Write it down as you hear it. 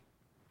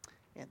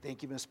And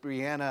thank you, Miss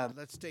Brianna.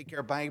 Let's take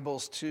our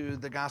Bibles to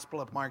the Gospel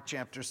of Mark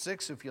chapter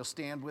 6. If you'll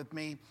stand with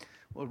me,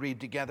 we'll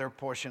read together a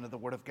portion of the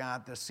Word of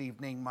God this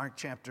evening. Mark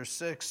chapter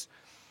 6.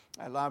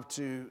 I love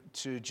to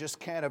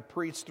just kind of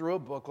preach through a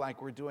book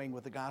like we're doing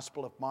with the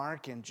Gospel of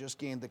Mark and just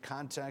gain the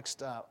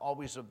context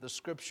always of the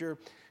Scripture.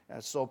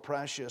 It's so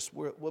precious.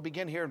 We'll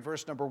begin here in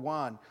verse number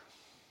 1.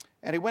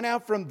 And he went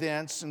out from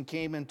thence and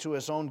came into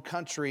his own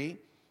country,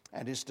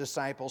 and his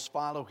disciples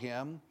followed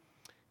him.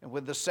 And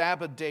when the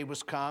Sabbath day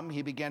was come,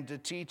 he began to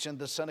teach in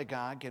the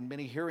synagogue, and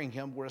many hearing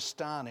him were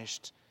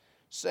astonished,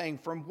 saying,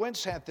 From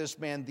whence hath this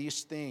man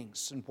these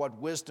things? And what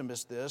wisdom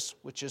is this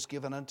which is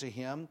given unto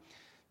him,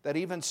 that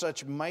even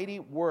such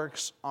mighty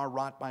works are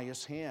wrought by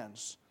his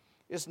hands?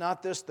 Is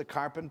not this the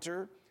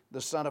carpenter,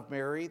 the son of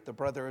Mary, the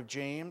brother of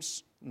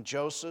James, and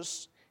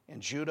Joseph,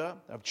 and Judah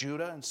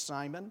and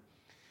Simon?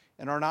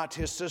 And are not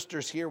his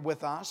sisters here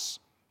with us?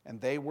 And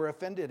they were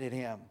offended at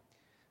him.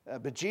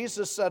 But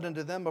Jesus said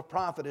unto them, A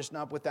prophet is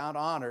not without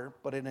honor,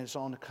 but in his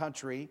own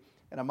country,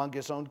 and among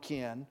his own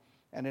kin,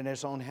 and in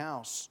his own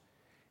house.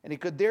 And he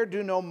could there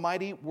do no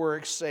mighty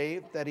works,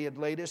 save that he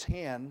laid his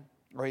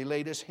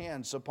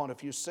hands upon a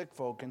few sick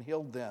folk and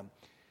healed them.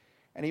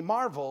 And he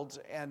marveled,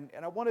 and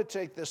I want to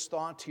take this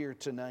thought here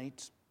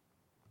tonight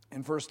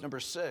in verse number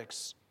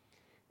 6.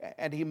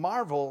 And he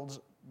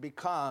marveled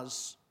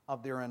because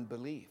of their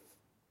unbelief.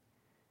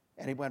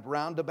 And he went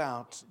round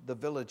about the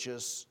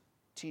villages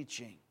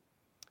teaching.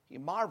 He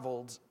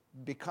marveled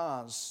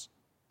because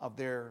of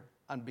their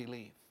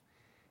unbelief.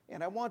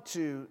 And I want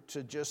to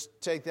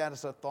just take that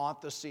as a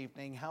thought this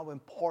evening. How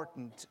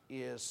important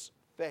is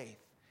faith?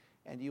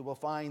 And you will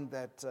find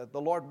that the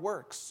Lord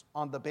works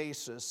on the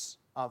basis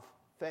of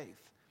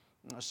faith.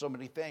 So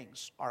many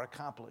things are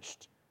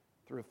accomplished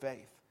through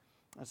faith.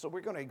 And so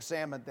we're going to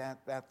examine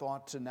that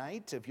thought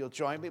tonight. If you'll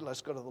join me,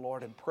 let's go to the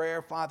Lord in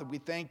prayer. Father, we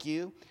thank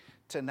you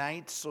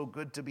tonight. So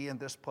good to be in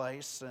this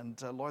place.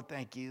 And Lord,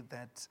 thank you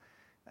that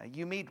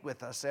you meet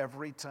with us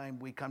every time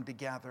we come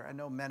together. I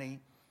know many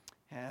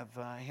have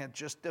had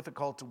just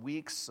difficult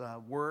weeks,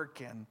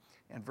 work and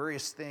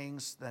various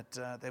things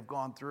that they've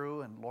gone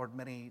through. And Lord,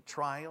 many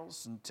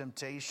trials and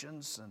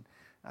temptations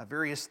and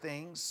various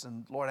things.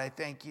 And Lord, I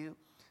thank you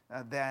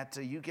that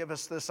you give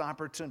us this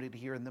opportunity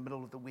here in the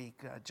middle of the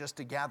week just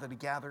to gather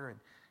together and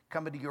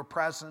come into your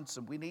presence.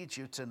 And we need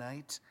you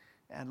tonight.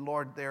 And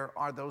Lord, there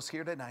are those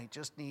here tonight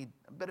just need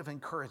a bit of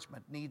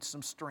encouragement, need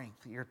some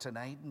strength here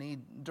tonight,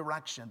 need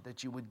direction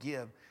that you would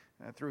give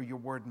through your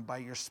word and by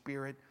your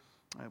Spirit.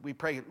 We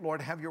pray,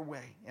 Lord, have your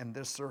way in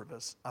this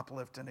service.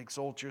 Uplift and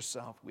exalt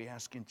yourself. We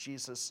ask in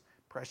Jesus'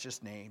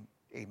 precious name,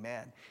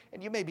 amen.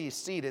 And you may be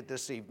seated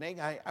this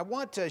evening. I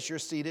want, as you're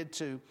seated,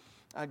 to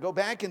go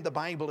back in the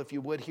Bible, if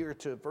you would, here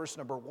to verse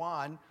number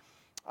 1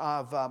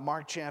 of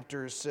Mark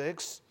chapter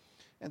 6.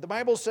 And the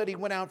Bible said he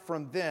went out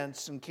from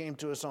thence and came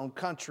to his own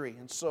country.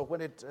 And so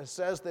when it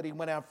says that he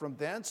went out from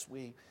thence,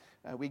 we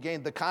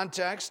gain the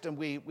context, and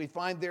we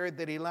find there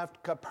that he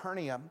left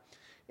Capernaum.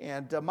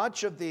 And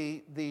much of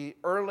the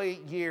early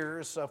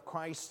years of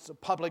Christ's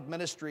public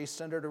ministry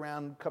centered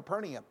around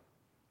Capernaum.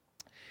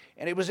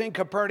 And it was in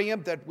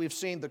Capernaum that we've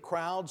seen the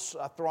crowds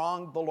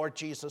throng the Lord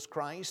Jesus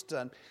Christ.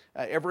 And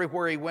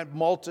everywhere he went,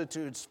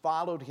 multitudes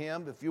followed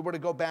him. If you were to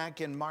go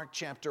back in Mark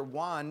chapter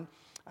 1,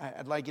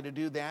 I'd like you to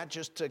do that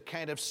just to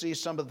kind of see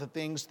some of the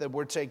things that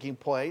were taking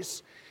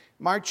place.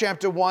 Mark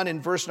chapter 1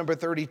 and verse number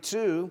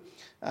 32,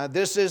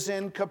 this is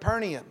in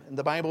Capernaum. And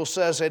the Bible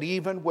says that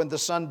even when the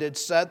sun did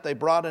set, they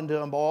brought unto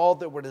him all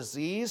that were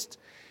diseased,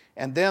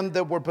 and them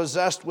that were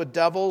possessed with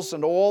devils,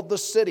 and all the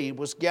city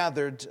was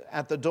gathered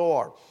at the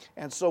door.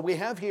 And so we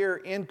have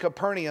here in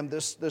Capernaum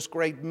this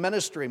great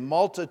ministry.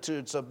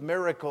 Multitudes of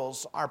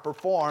miracles are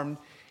performed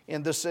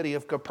in the city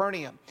of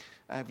Capernaum.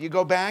 If you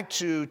go back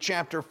to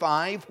chapter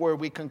 5, where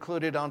we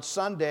concluded on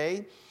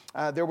Sunday,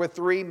 there were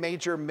 3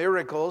 major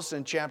miracles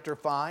in chapter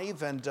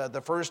 5, and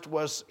the first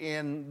was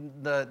in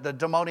the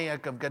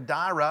demoniac of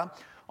Gadara,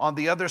 on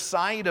the other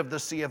side of the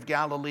Sea of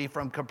Galilee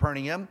from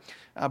Capernaum.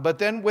 But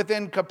then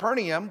within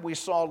Capernaum, we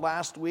saw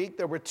last week,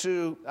 there were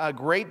 2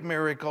 great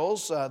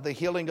miracles, the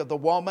healing of the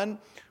woman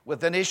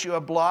with an issue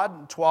of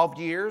blood, 12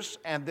 years,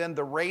 and then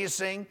the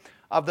raising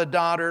of the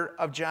daughter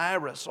of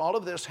Jairus. All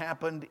of this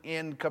happened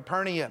in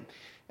Capernaum.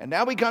 And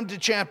now we come to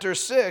chapter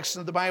 6,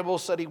 and the Bible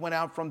said he went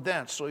out from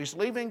thence. So he's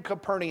leaving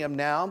Capernaum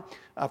now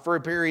for a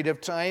period of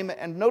time.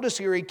 And notice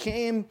here he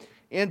came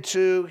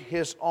into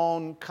his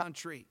own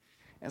country.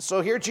 And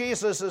so here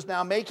Jesus is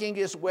now making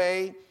his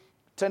way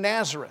to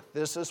Nazareth.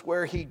 This is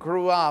where he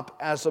grew up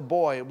as a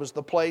boy. It was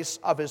the place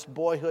of his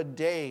boyhood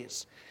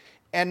days.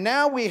 And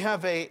now we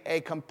have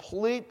a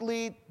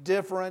completely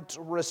different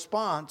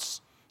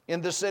response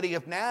in the city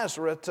of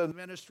Nazareth to the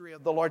ministry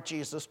of the Lord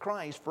Jesus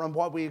Christ from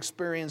what we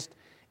experienced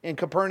in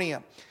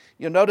Capernaum.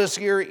 You'll notice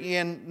here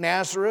in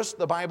Nazareth,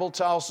 the Bible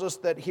tells us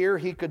that here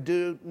he could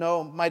do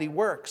no mighty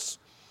works.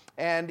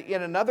 And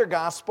in another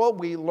gospel,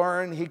 we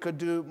learn he could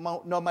do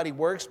no mighty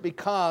works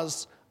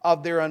because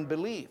of their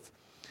unbelief.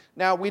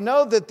 Now, we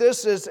know that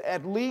this is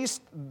at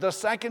least the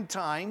second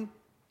time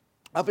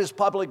of his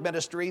public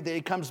ministry that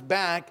he comes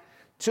back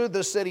to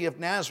the city of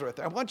Nazareth.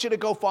 I want you to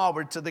go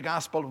forward to the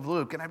Gospel of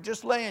Luke, and I'm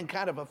just laying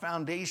kind of a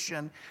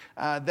foundation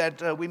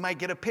that we might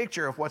get a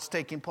picture of what's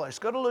taking place.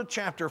 Go to Luke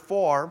chapter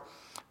 4.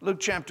 Luke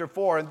chapter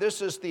 4, and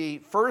this is the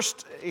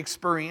first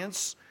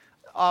experience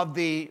of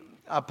the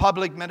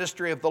public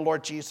ministry of the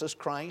Lord Jesus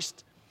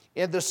Christ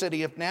in the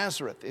city of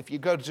Nazareth. If you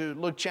go to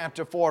Luke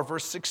chapter 4,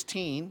 verse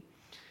 16,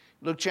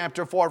 Luke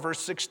chapter 4, verse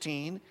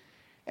 16,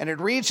 and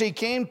it reads, he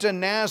came to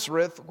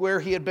Nazareth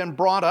where he had been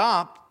brought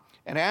up,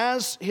 and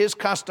as his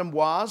custom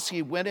was,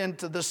 he went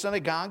into the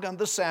synagogue on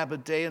the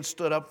Sabbath day and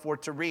stood up for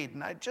to read.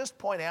 And I just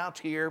point out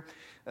here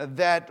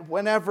that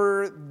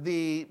whenever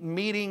the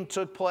meeting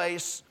took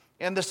place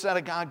in the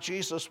synagogue,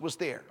 Jesus was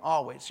there,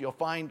 always. You'll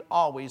find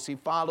always he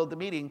followed the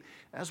meeting.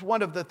 That's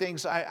one of the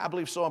things I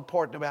believe so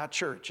important about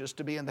church, is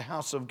to be in the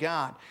house of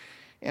God.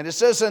 And it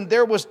says, and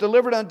there was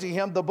delivered unto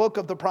him the book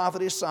of the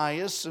prophet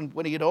Isaiah, and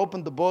when he had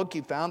opened the book,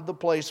 he found the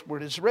place where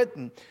it is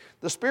written,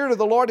 the Spirit of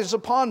the Lord is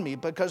upon me,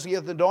 because he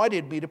hath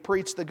anointed me to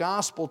preach the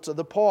gospel to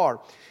the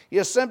poor. He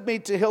has sent me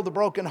to heal the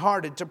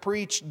brokenhearted, to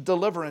preach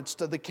deliverance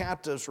to the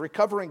captives,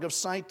 recovering of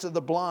sight to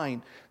the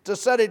blind, to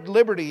set at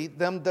liberty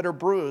them that are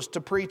bruised,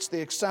 to preach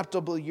the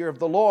acceptable year of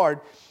the Lord.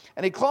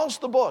 And he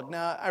closed the book.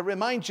 Now, I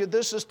remind you,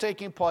 this is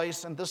taking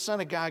place in the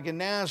synagogue in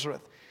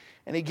Nazareth.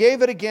 And he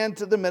gave it again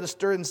to the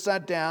minister and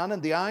sat down,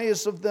 and the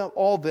eyes of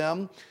all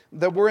them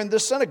that were in the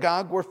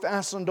synagogue were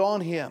fastened on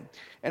him.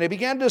 And he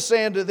began to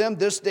say unto them,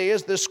 this day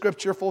is this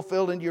scripture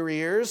fulfilled in your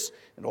ears.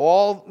 And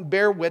all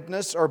bare him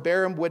witness,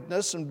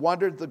 and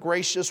wondered the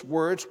gracious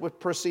words which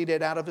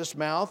proceeded out of his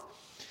mouth.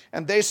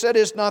 And they said,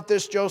 is not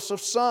this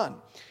Joseph's son?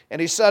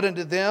 And he said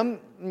unto them,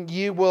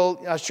 ye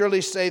will surely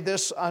say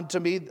this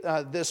unto me,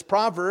 this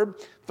proverb,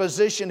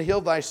 physician,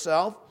 heal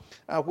thyself.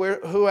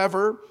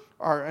 Whoever,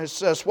 or it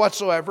says,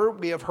 whatsoever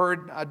we have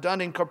heard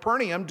done in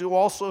Capernaum, do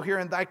also here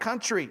in thy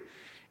country.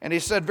 And he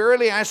said,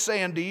 verily I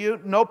say unto you,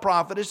 no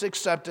prophet is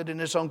accepted in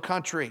his own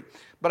country.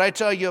 But I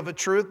tell you of a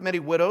truth, many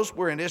widows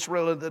were in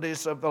Israel in the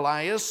days of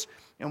Elias,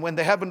 and when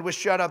the heaven was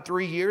shut up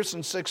 3 years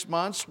and 6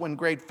 months, when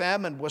great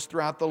famine was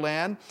throughout the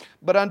land.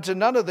 But unto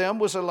none of them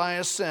was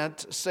Elias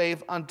sent,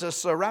 save unto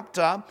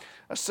Sarepta,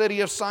 a city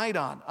of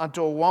Sidon,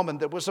 unto a woman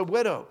that was a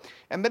widow.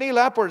 And many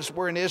lepers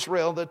were in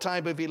Israel the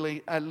time of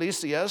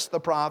Eliseus the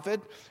prophet,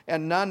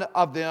 and none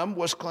of them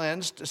was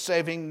cleansed,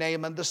 saving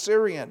Naaman the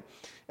Syrian.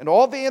 And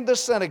all they in the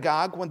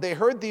synagogue, when they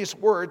heard these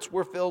words,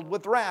 were filled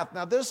with wrath.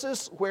 Now this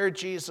is where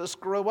Jesus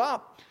grew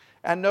up.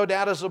 And no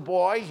doubt as a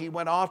boy, he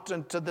went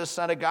often to the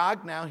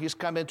synagogue. Now he's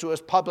come into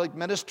his public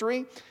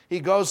ministry.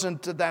 He goes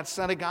into that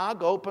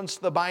synagogue, opens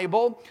the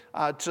Bible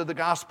to the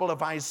Gospel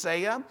of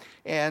Isaiah,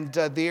 and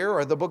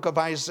or the book of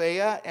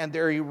Isaiah, and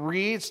there he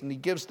reads, and he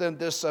gives them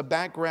this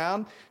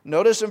background.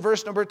 Notice in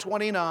verse number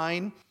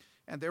 29,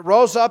 and they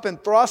rose up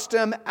and thrust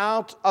him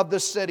out of the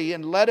city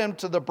and led him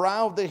to the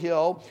brow of the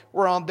hill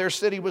whereon their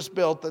city was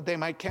built, that they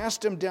might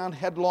cast him down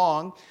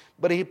headlong.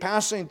 But he,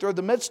 passing through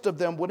the midst of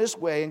them, went his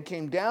way and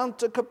came down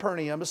to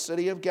Capernaum, a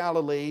city of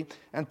Galilee,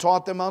 and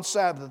taught them on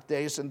Sabbath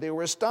days. And they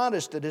were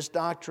astonished at his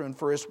doctrine,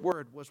 for his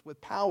word was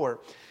with power.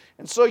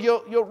 And so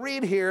you'll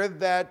read here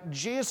that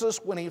Jesus,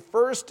 when he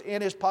first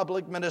in his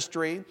public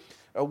ministry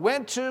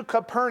went to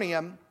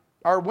Capernaum,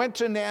 or went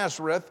to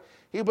Nazareth,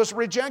 he was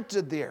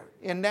rejected there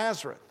in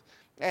Nazareth.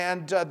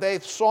 And they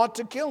sought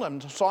to kill him,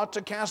 sought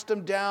to cast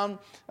him down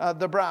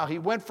the brow. He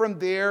went from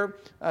there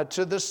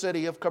to the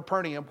city of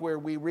Capernaum, where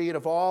we read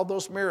of all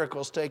those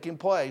miracles taking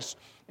place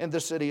in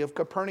the city of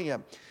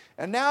Capernaum.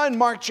 And now in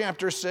Mark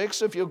chapter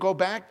 6, if you'll go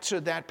back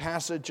to that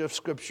passage of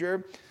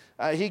Scripture,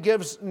 he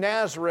gives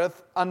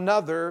Nazareth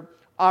another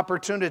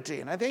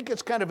opportunity. And I think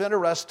it's kind of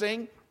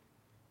interesting,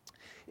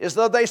 is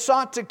though they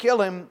sought to kill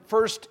him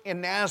first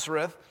in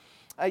Nazareth,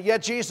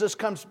 yet Jesus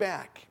comes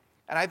back.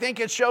 And I think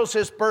it shows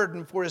his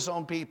burden for his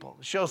own people.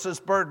 It shows his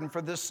burden for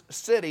this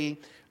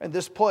city and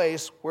this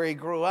place where he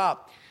grew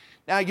up.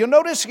 Now, you'll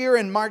notice here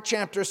in Mark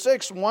chapter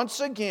 6,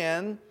 once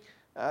again,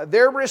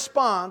 their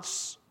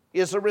response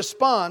is a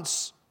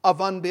response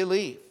of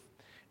unbelief.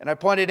 And I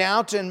pointed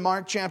out in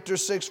Mark chapter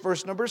 6,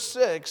 verse number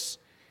 6,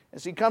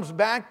 as he comes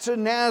back to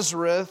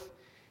Nazareth,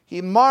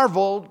 he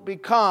marveled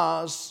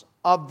because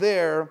of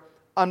their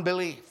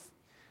unbelief.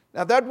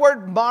 Now that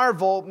word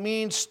marvel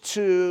means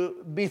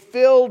to be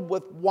filled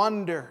with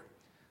wonder,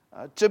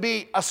 to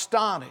be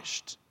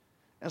astonished.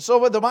 And so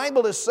what the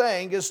Bible is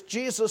saying is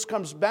Jesus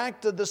comes back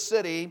to the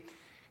city,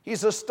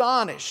 he's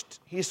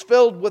astonished, he's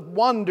filled with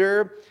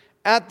wonder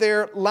at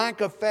their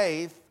lack of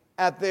faith,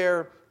 at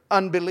their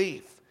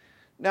unbelief.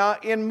 Now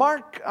in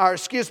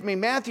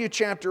Matthew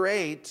chapter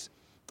 8,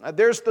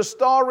 there's the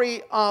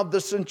story of the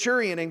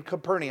centurion in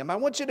Capernaum. I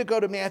want you to go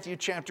to Matthew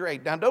chapter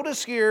 8. Now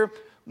notice here,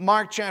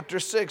 Mark chapter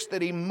 6,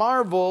 that he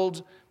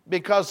marveled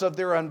because of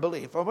their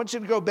unbelief. I want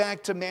you to go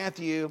back to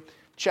Matthew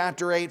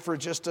chapter 8 for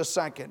just a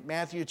second.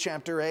 Matthew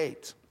chapter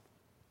 8.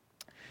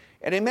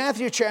 And in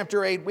Matthew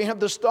chapter 8, we have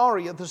the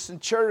story of the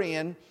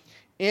centurion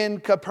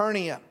in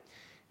Capernaum.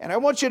 And I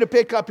want you to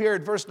pick up here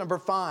at verse number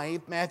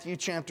 5, Matthew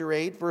chapter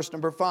 8, verse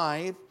number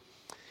 5.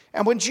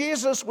 And when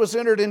Jesus was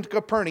entered into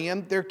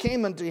Capernaum, there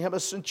came unto him a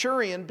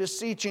centurion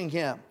beseeching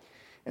him,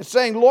 and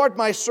saying, Lord,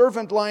 my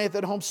servant lieth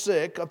at home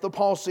sick, of the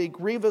palsy,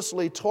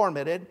 grievously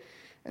tormented.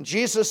 And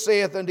Jesus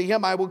saith unto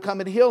him, I will come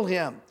and heal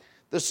him.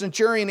 The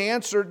centurion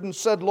answered and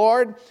said,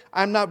 Lord,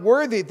 I am not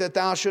worthy that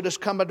thou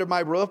shouldest come under my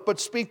roof, but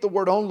speak the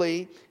word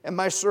only, and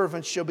my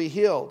servant shall be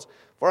healed.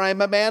 For I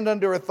am a man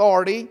under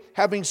authority,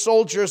 having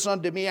soldiers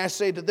unto me. I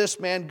say to this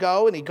man,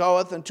 go, and he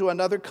goeth, and to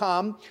another,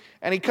 come,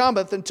 and he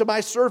cometh, and to my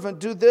servant,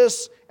 do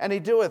this, and he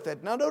doeth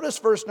it. Now notice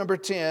verse number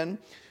 10.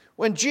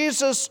 When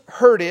Jesus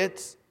heard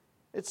it,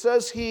 it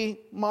says he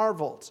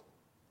marveled.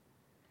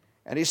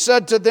 And he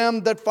said to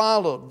them that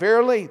followed,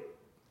 Verily,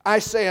 I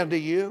say unto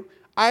you,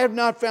 I have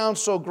not found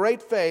so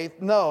great faith,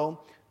 no,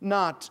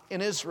 not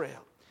in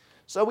Israel.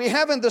 So we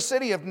have in the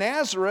city of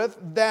Nazareth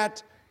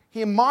that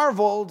he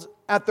marveled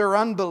at their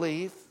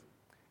unbelief.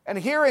 And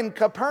here in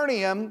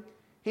Capernaum,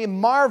 he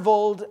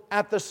marveled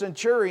at the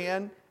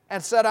centurion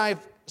and said,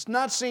 I've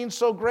not seen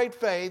so great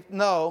faith,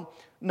 no,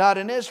 not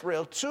in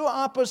Israel. Two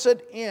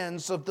opposite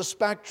ends of the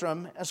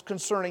spectrum as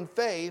concerning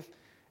faith,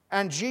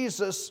 and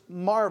Jesus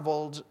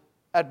marveled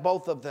at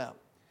both of them.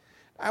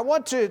 I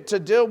want to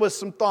deal with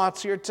some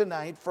thoughts here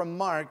tonight from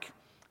Mark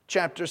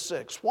chapter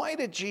 6. Why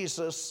did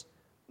Jesus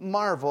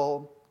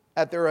marvel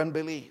at their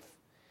unbelief?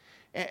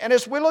 And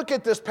as we look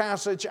at this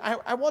passage,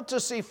 I want to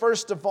see,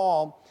 first of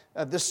all,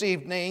 this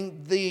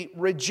evening, the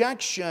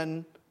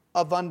rejection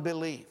of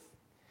unbelief.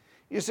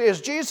 You see, as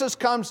Jesus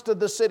comes to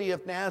the city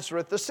of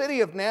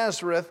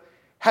Nazareth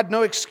had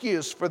no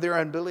excuse for their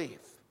unbelief.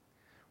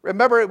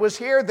 Remember, it was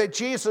here that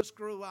Jesus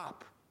grew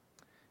up.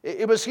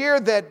 It was here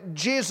that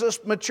Jesus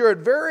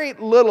matured. Very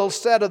little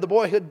said of the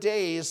boyhood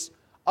days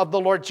of the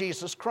Lord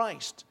Jesus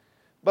Christ.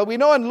 But we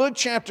know in Luke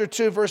chapter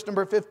 2, verse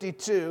number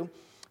 52,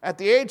 at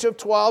the age of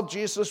 12,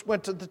 Jesus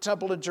went to the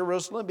temple in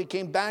Jerusalem,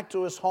 became back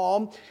to his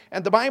home,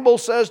 and the Bible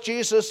says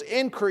Jesus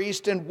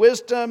increased in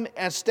wisdom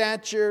and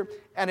stature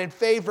and in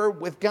favor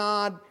with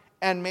God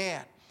and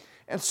man.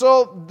 And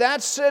so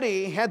that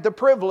city had the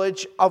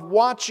privilege of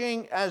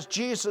watching as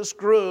Jesus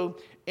grew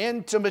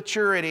into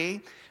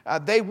maturity.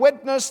 They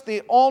witnessed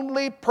the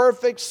only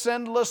perfect,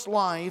 sinless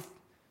life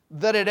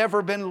that had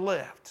ever been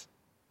lived.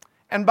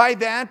 And by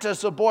that,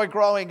 as a boy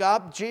growing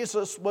up,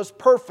 Jesus was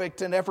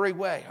perfect in every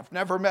way. I've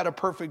never met a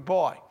perfect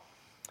boy.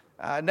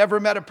 Never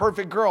met a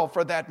perfect girl,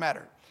 for that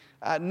matter.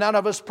 None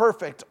of us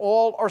perfect.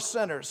 All are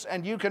sinners.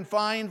 And you can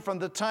find from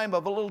the time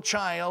of a little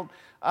child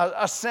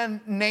a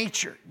sin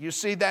nature. You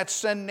see that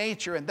sin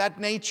nature. And that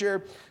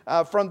nature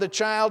from the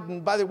child,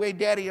 and by the way,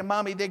 Daddy and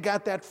Mommy, they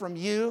got that from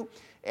you.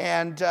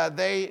 And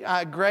they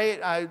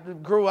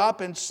grew up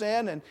in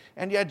sin.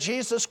 And yet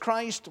Jesus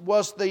Christ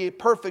was the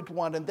perfect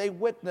one. And they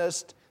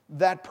witnessed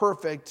that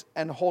perfect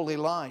and holy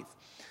life.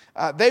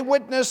 They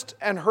witnessed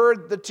and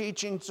heard the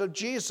teachings of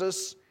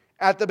Jesus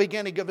at the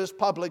beginning of his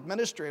public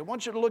ministry. I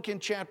want you to look in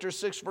chapter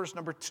 6, verse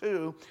number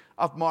 2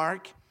 of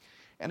Mark.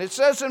 And it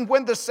says, And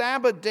when the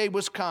Sabbath day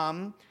was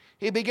come,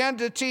 he began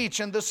to teach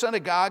in the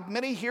synagogue.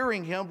 Many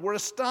hearing him were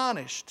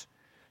astonished,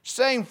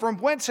 saying, From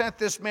whence hath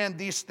this man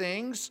these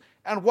things?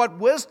 And what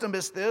wisdom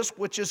is this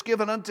which is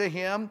given unto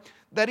him,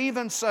 that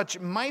even such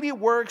mighty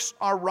works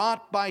are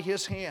wrought by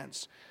his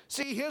hands?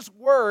 See, his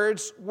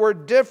words were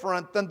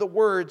different than the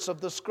words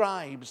of the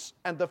scribes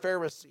and the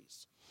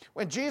Pharisees.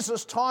 When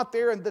Jesus taught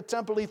there in the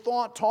temple, he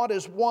taught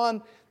as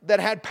one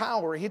that had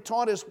power. He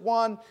taught as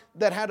one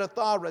that had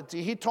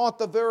authority. He taught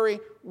the very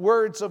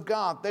words of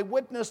God. They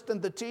witnessed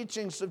in the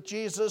teachings of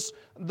Jesus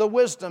the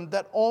wisdom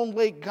that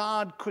only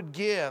God could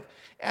give.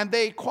 And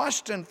they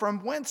questioned, from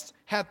whence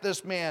hath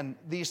this man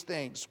these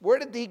things? Where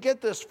did he get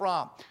this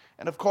from?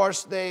 And of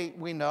course,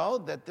 we know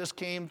that this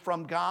came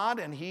from God,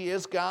 and he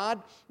is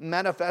God,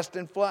 manifest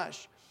in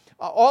flesh.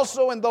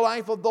 Also in the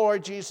life of the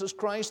Lord Jesus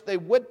Christ, they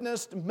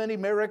witnessed many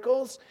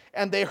miracles,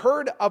 and they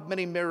heard of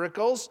many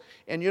miracles.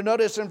 And you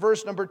notice in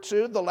verse number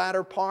 2, the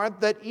latter part,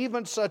 that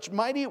even such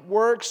mighty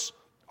works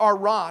are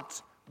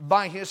wrought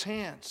by his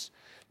hands.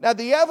 Now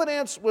the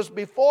evidence was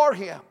before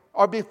him,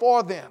 or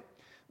before them.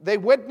 They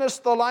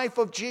witnessed the life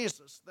of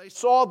Jesus. They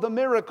saw the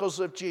miracles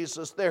of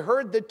Jesus. They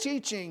heard the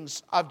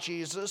teachings of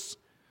Jesus.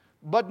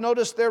 But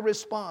notice their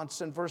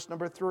response in verse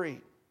number 3.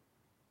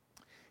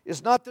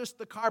 Is not this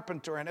the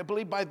carpenter? And I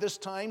believe by this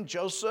time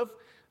Joseph,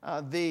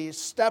 the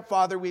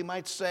stepfather, we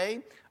might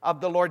say,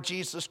 of the Lord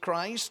Jesus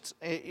Christ,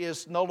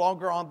 is no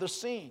longer on the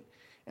scene.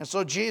 And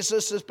so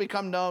Jesus has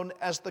become known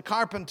as the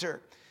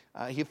carpenter.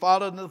 He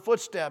followed in the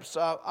footsteps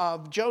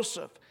of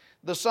Joseph,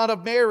 the son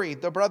of Mary,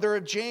 the brother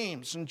of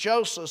James, and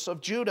Joseph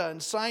of Judah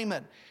and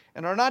Simon.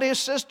 And are not his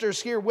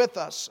sisters here with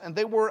us? And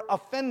they were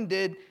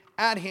offended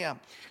at him.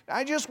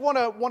 I just want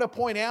to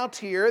point out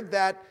here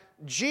that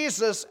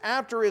Jesus,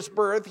 after his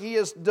birth, he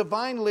is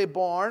divinely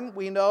born.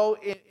 We know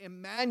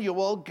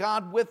Emmanuel,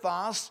 God with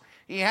us.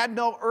 He had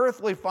no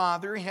earthly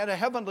father. He had a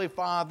heavenly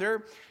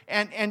father.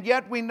 And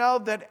yet we know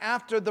that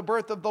after the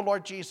birth of the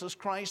Lord Jesus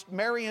Christ,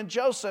 Mary and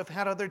Joseph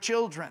had other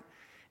children.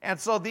 And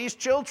so these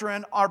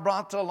children are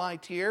brought to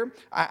light here.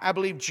 I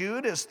believe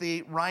Jude is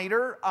the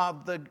writer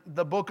of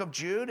the book of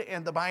Jude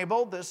in the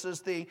Bible. This is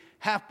the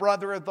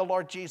half-brother of the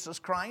Lord Jesus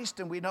Christ.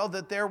 And we know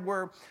that there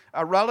were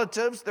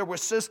relatives, there were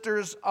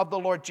sisters of the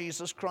Lord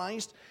Jesus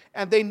Christ.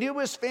 And they knew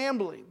his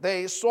family.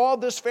 They saw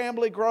this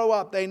family grow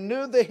up. They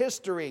knew the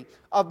history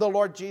of the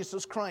Lord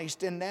Jesus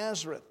Christ in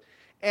Nazareth.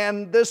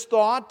 And this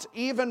thought,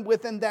 even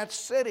within that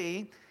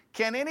city,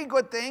 can any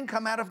good thing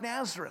come out of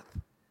Nazareth?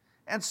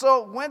 And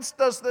so whence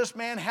does this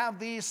man have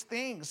these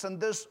things and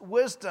this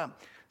wisdom?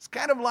 It's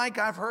kind of like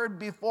I've heard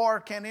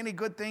before, can any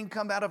good thing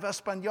come out of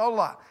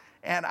Española?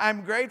 And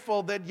I'm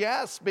grateful that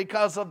yes,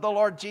 because of the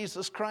Lord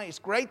Jesus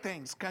Christ, great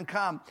things can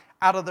come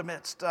out of the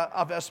midst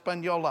of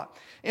Española.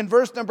 In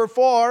verse number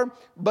 4,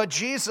 but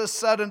Jesus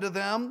said unto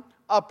them,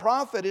 a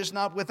prophet is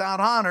not without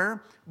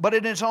honor, but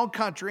in his own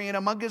country and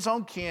among his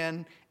own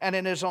kin and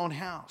in his own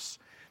house.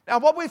 Now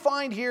what we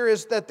find here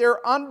is that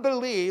their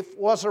unbelief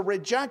was a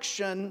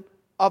rejection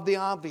of the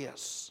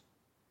obvious.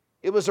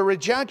 It was a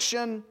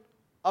rejection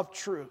of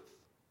truth.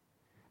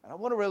 And I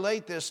want to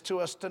relate this to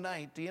us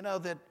tonight. Do you know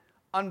that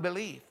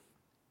unbelief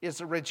is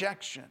a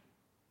rejection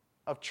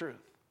of truth?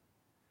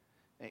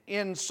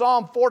 In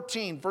Psalm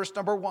 14, verse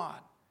number 1,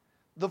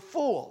 the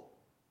fool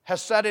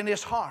has said in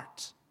his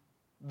heart,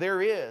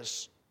 there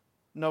is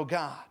no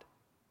God.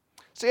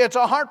 See, it's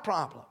a heart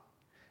problem.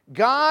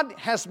 God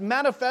has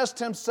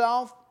manifested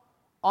himself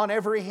on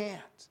every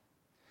hand.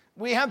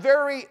 We have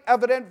very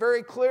evident,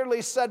 very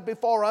clearly said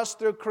before us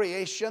through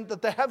creation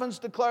that the heavens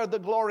declare the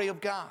glory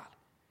of God.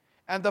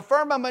 And the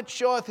firmament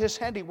showeth his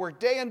handiwork.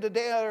 Day unto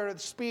day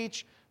uttereth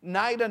speech,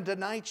 night unto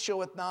night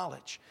showeth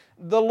knowledge.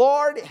 The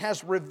Lord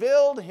has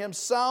revealed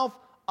himself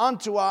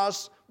unto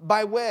us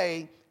by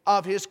way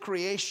of his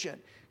creation.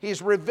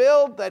 He's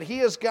revealed that he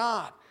is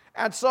God.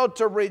 And so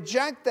to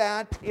reject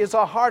that is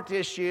a heart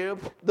issue,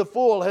 the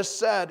fool has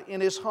said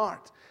in his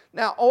heart.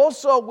 Now,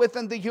 also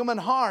within the human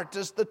heart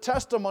is the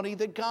testimony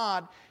that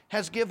God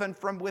has given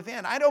from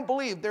within. I don't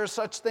believe there's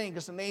such thing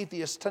as an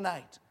atheist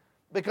tonight,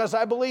 because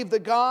I believe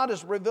that God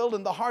has revealed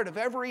in the heart of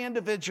every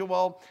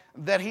individual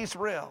that he's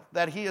real,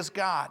 that he is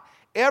God.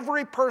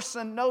 Every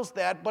person knows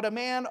that, but a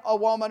man, a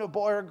woman, a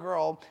boy, or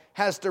girl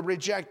has to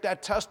reject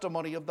that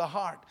testimony of the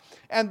heart.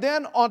 And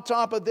then on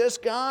top of this,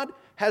 God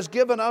has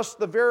given us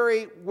the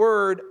very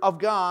word of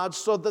God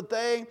so that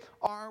they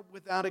are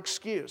without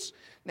excuse.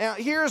 Now,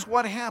 here's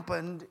what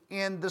happened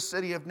in the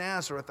city of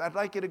Nazareth. I'd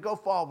like you to go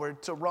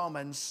forward to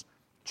Romans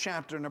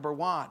chapter number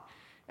 1.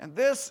 And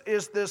this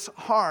is this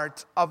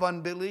heart of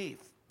unbelief.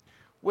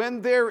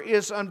 When there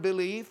is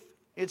unbelief,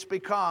 it's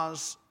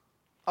because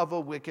of a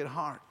wicked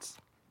heart.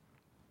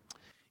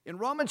 In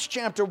Romans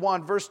chapter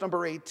 1, verse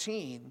number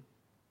 18,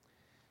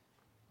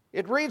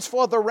 it reads,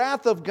 for the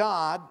wrath of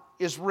God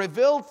is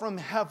revealed from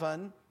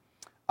heaven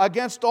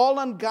against all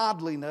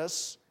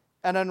ungodliness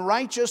and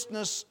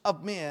unrighteousness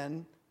of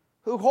men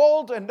who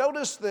hold, and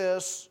notice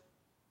this,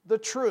 the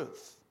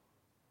truth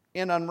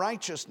in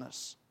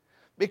unrighteousness.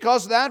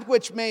 Because that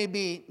which may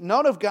be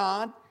known of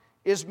God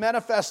is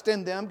manifest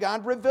in them.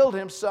 God revealed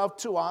himself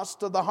to us,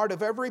 to the heart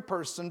of every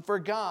person, for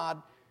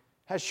God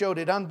has showed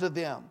it unto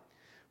them.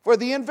 For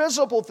the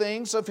invisible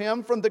things of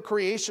him from the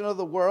creation of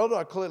the world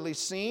are clearly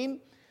seen,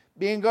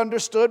 being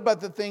understood by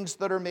the things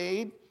that are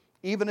made,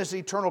 even his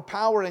eternal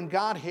power and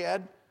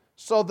Godhead,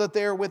 so that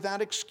they are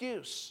without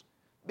excuse.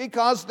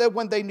 Because that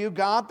when they knew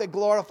God, they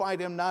glorified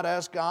him not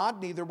as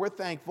God, neither were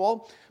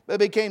thankful, but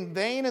became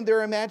vain in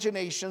their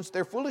imaginations.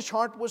 Their foolish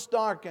heart was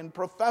darkened,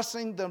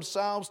 professing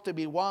themselves to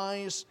be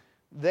wise,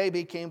 they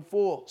became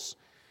fools.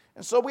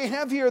 And so we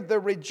have here the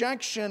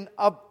rejection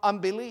of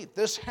unbelief.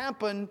 This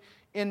happened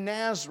in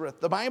Nazareth.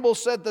 The Bible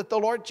said that the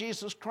Lord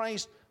Jesus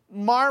Christ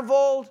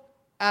marveled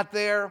at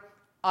their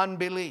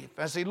unbelief.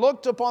 As he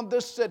looked upon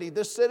this city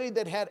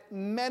that had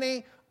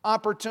many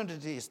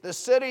opportunities, the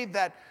city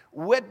that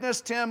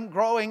witnessed him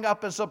growing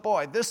up as a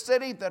boy, this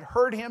city that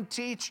heard him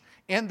teach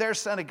in their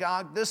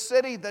synagogue, this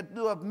city that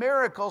knew of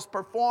miracles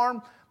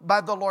performed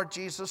by the Lord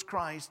Jesus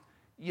Christ,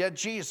 yet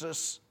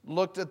Jesus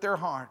looked at their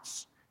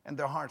hearts, and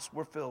their hearts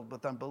were filled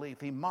with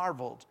unbelief. He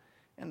marveled,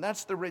 and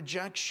that's the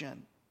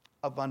rejection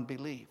of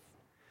unbelief.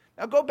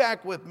 Now go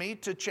back with me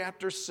to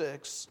chapter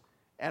 6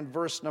 and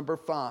verse number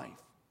 5.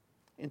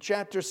 In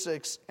chapter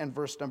 6 and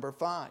verse number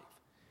 5.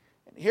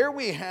 And here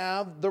we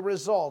have the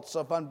results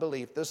of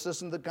unbelief. This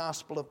is in the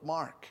Gospel of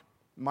Mark.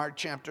 Mark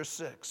chapter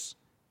 6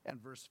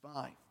 and verse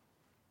 5.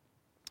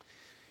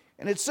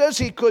 And it says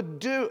he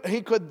could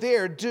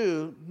there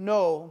do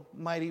no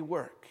mighty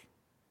work,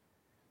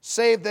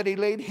 save that he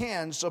laid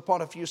hands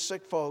upon a few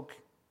sick folk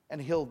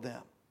and healed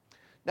them.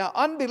 Now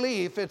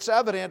unbelief, it's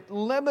evident,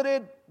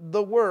 limited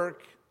the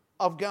work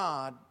of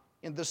God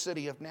in the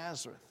city of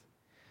Nazareth.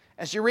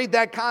 As you read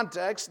that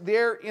context,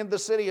 there in the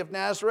city of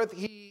Nazareth,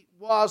 he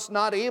was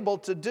not able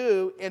to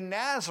do in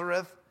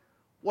Nazareth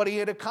what he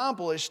had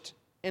accomplished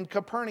in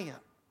Capernaum.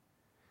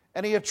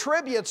 And he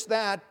attributes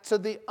that to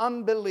the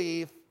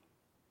unbelief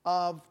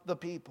of the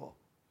people.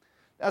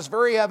 That's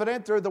very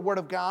evident through the Word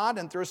of God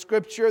and through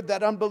Scripture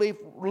that unbelief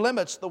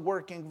limits the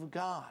working of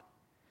God.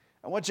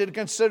 I want you to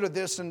consider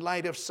this in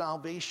light of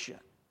salvation.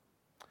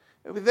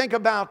 If we think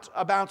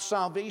about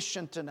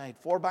salvation tonight,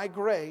 for by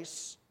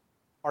grace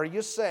are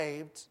you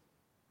saved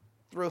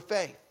through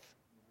faith.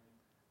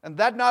 And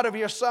that not of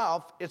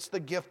yourself, it's the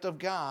gift of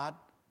God,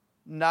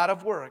 not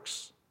of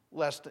works,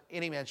 lest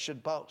any man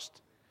should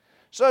boast.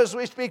 So as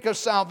we speak of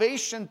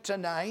salvation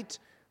tonight,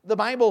 the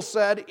Bible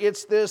said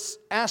it's this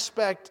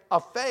aspect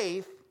of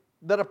faith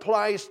that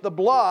applies the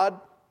blood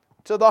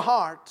to the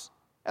heart,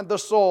 and the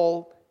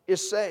soul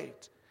is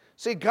saved.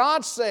 See,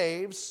 God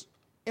saves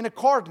in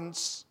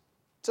accordance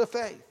to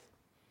faith.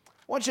 I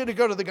want you to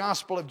go to the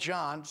Gospel of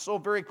John, so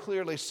very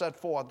clearly set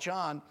forth.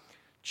 John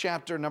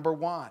chapter number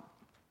 1.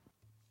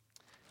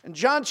 In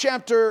John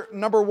chapter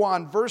number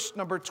 1, verse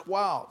number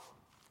 12.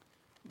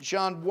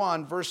 John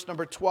 1, verse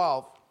number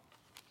 12.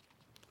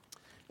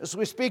 As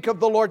we speak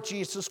of the Lord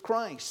Jesus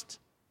Christ.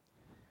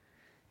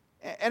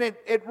 And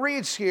it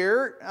reads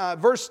here,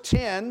 verse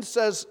 10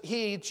 says,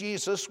 He,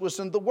 Jesus, was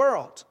in the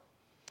world.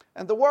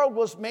 And the world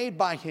was made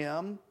by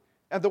Him,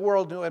 and the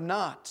world knew Him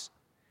not.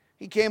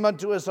 He came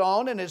unto His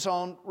own, and His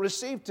own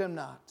received Him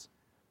not.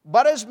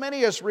 But as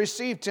many as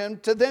received Him,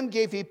 to them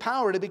gave He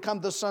power to become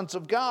the sons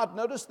of God.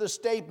 Notice the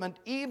statement,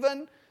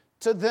 even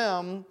to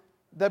them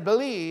that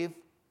believe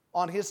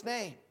on His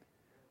name.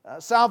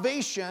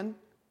 Salvation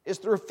is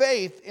through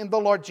faith in the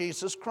Lord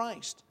Jesus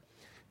Christ.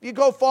 If you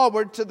go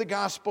forward to the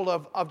Gospel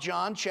of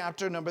John,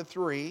 chapter number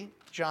 3,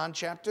 John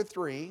chapter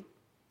 3,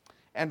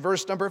 and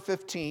verse number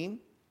 15.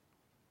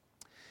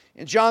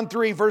 In John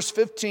 3, verse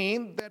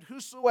 15, that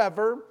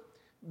whosoever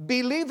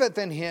believeth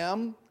in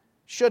Him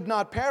should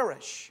not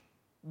perish,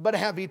 but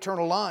have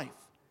eternal life.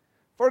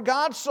 For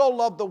God so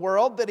loved the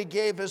world that He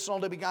gave His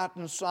only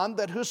begotten Son,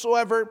 that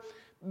whosoever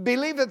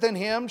believeth in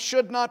Him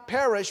should not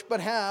perish,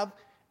 but have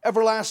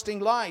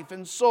everlasting life.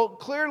 And so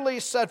clearly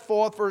set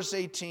forth, verse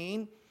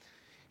 18,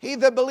 He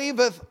that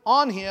believeth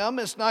on Him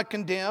is not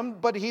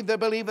condemned, but he that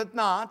believeth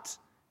not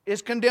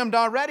is condemned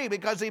already,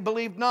 because he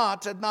believed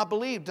not, had not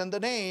believed in the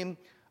name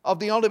of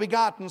the only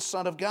begotten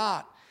Son of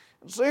God.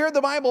 And so here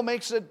the Bible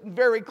makes it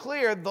very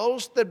clear,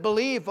 those that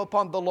believe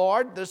upon the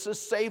Lord, this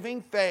is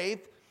saving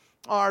faith,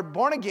 are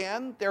born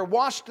again, they're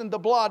washed in the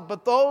blood,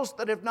 but those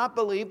that have not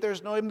believed,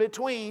 there's no in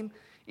between.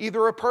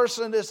 Either a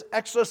person has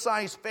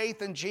exercised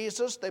faith in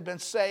Jesus, they've been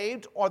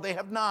saved, or they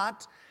have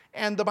not.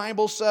 And the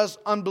Bible says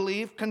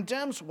unbelief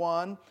condemns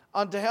one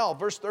unto hell.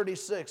 Verse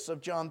 36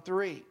 of John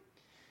 3.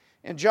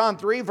 In John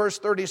 3, verse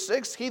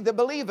 36, He that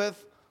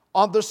believeth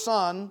on the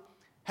Son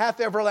hath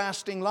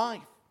everlasting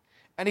life.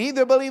 And he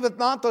that believeth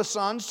not the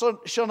Son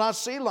shall not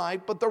see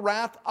life, but the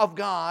wrath of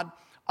God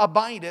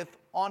abideth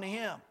on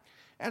him.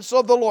 And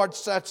so the Lord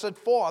sets it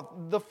forth.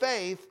 The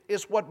faith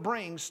is what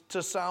brings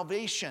to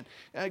salvation.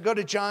 Go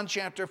to John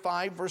chapter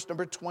 5, verse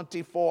number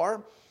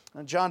 24.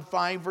 John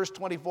 5, verse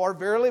 24.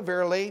 Verily,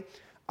 verily,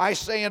 I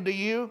say unto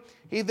you,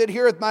 he that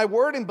heareth my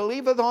word and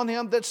believeth on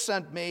Him that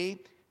sent me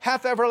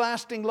hath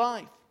everlasting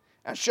life,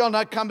 and shall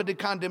not come into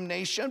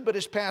condemnation, but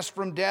is passed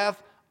from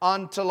death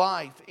unto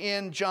life.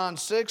 In John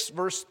 6,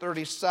 verse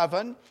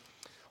 37,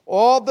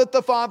 all that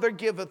the Father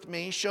giveth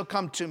me shall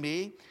come to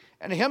me,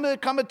 and him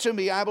that cometh to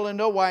me I will in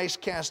no wise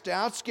cast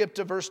out. Skip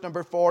to verse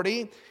number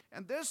 40.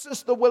 And this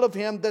is the will of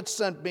Him that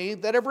sent me,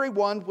 that every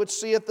one which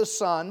seeth the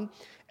Son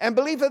and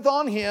believeth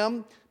on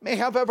Him may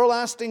have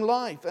everlasting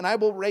life, and I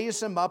will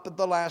raise him up at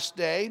the last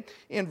day.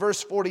 In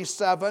verse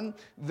 47,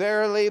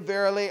 verily,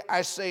 verily,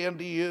 I say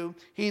unto you,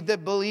 he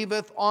that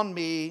believeth on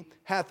me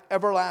hath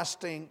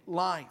everlasting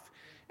life.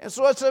 And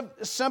so it's a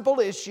simple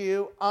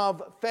issue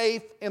of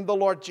faith in the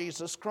Lord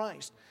Jesus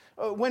Christ.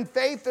 When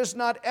faith is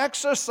not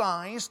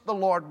exercised, the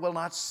Lord will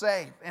not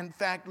save. In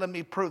fact, let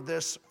me prove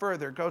this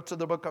further. Go to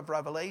the book of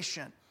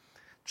Revelation,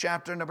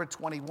 chapter number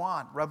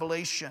 21.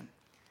 Revelation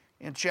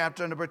in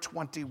chapter number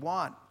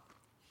 21.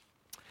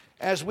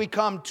 As we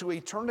come to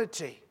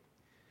eternity,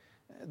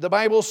 the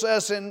Bible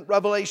says in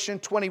Revelation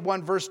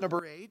 21, verse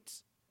number 8,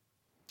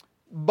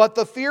 but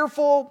the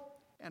fearful,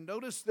 and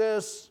notice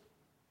this,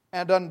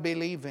 and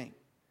unbelieving,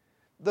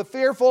 the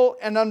fearful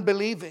and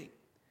unbelieving,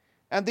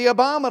 and the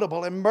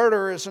abominable, and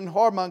murderers, and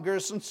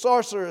whoremongers, and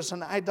sorcerers,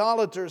 and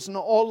idolaters, and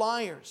all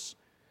liars,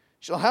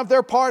 shall have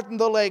their part in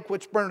the lake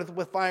which burneth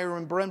with fire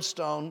and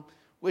brimstone,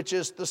 which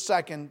is the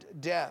second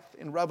death.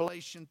 In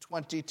Revelation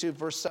 22,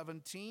 verse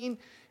 17,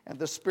 and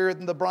the Spirit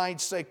and the bride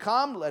say,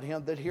 come. Let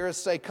him that heareth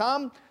say,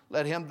 come.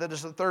 Let him that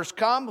is athirst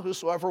come.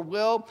 Whosoever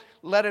will,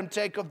 let him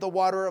take of the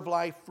water of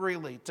life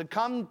freely. To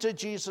come to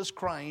Jesus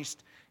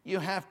Christ, you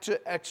have to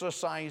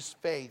exercise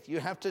faith. You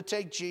have to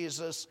take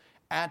Jesus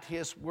at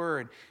His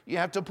word. You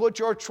have to put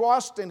your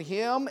trust in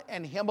Him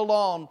and Him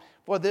alone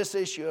for this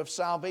issue of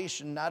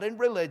salvation. Not in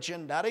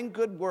religion, not in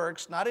good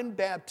works, not in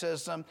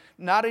baptism,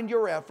 not in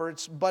your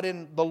efforts, but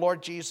in the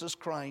Lord Jesus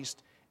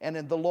Christ and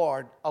in the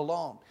Lord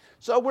alone.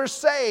 So we're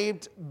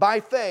saved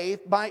by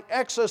faith, by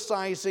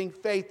exercising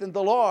faith in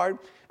the Lord.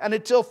 And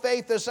until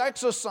faith is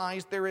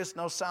exercised, there is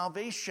no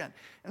salvation.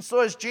 And so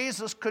as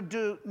Jesus could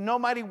do no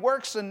mighty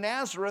works in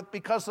Nazareth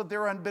because of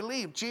their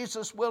unbelief,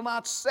 Jesus will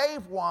not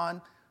save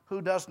one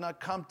who does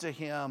not come to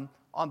Him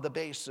on the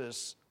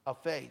basis of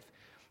faith.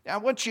 Now, I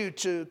want you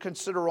to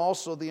consider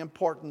also the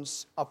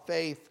importance of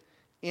faith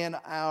in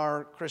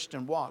our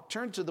Christian walk.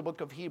 Turn to the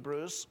book of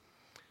Hebrews,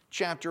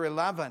 chapter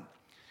 11.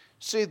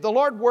 See, the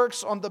Lord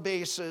works on the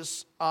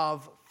basis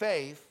of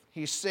faith.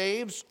 He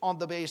saves on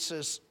the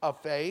basis of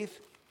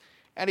faith.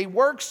 And He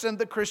works in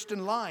the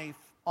Christian life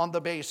on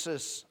the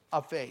basis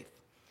of faith.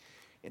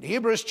 In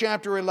Hebrews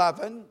chapter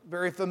 11,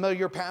 very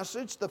familiar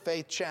passage, the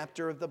faith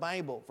chapter of the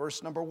Bible,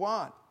 verse number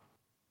 1.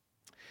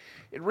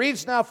 It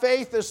reads, "Now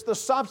faith is the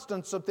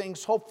substance of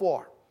things hoped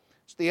for.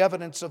 It's the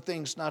evidence of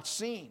things not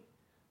seen.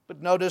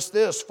 But notice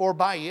this, for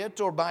by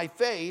it," or by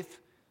faith,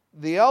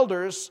 "the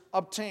elders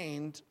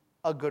obtained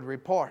a good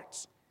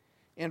report."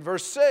 In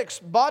verse 6,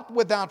 "But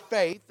without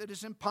faith it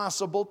is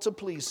impossible to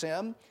please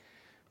Him.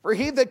 For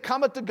he that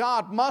cometh to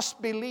God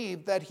must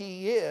believe that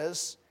He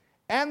is,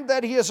 and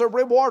that He is a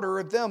rewarder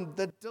of them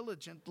that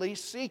diligently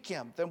seek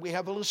Him." Then we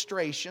have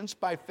illustrations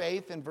by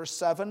faith in verse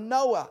 7.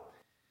 "Noah,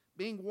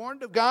 being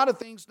warned of God of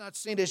things not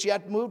seen as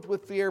yet, moved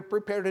with fear,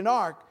 prepared an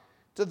ark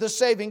to the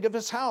saving of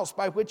his house,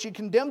 by which he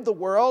condemned the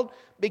world,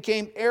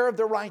 became heir of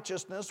the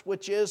righteousness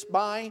which is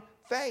by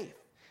faith.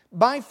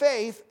 By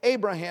faith,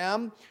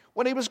 Abraham,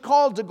 when he was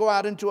called to go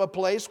out into a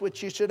place which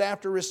he should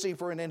after receive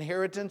for an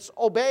inheritance,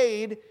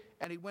 obeyed,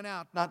 and he went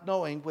out not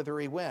knowing whither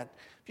he went."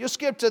 If you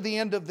skip to the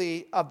end of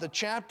the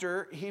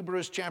chapter,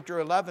 Hebrews chapter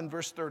 11,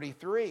 verse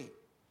 33.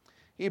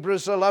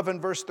 Hebrews 11,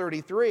 verse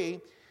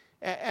 33,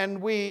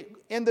 and we,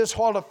 in this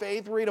hall of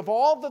faith, read of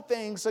all the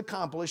things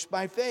accomplished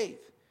by faith.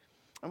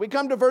 And we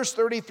come to verse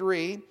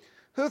 33,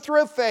 "Who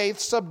through faith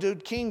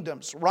subdued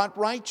kingdoms, wrought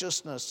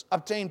righteousness,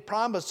 obtained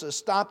promises,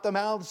 stopped the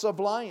mouths of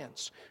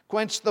lions,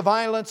 quenched the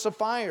violence of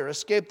fire,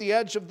 escaped the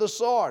edge of the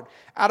sword,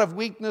 out of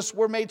weakness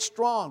were made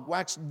strong,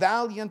 waxed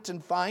valiant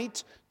in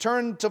fight,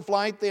 turned to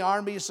flight the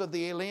armies of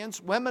the aliens,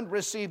 women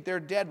received their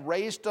dead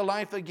raised to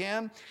life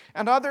again,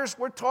 and others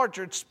were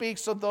tortured,"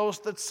 speaks of those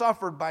that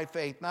suffered by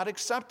faith, not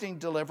accepting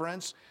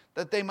deliverance,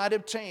 that they might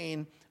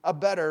obtain a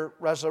better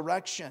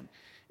resurrection.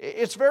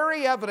 It's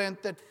very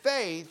evident that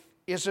faith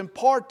is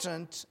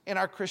important in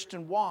our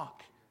Christian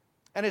walk.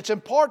 And it's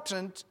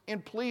important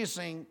in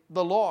pleasing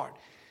the Lord.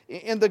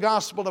 In the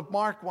Gospel of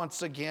Mark,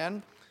 once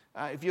again,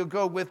 if you'll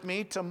go with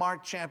me to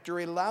Mark chapter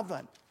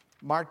 11.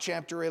 Mark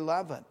chapter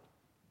 11.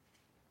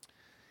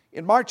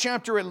 In Mark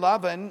chapter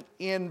 11,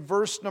 in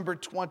verse number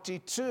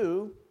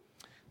 22,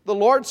 the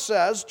Lord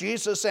says,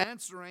 "Jesus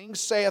answering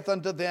saith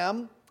unto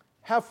them,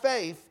 Have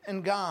faith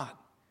in God.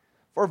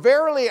 For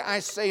verily I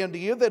say unto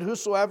you, that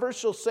whosoever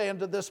shall say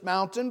unto this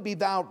mountain, Be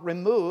thou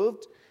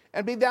removed,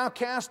 and be thou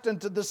cast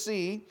into the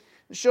sea,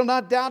 shall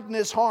not doubt in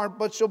his heart,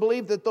 but shall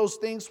believe that those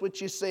things which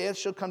he saith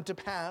shall come to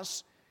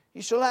pass,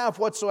 he shall have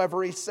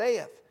whatsoever he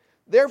saith.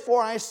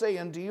 Therefore I say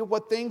unto you,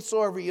 what things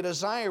soever you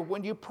desire,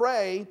 when you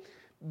pray,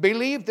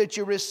 believe that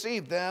you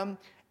receive them,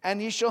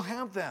 and ye shall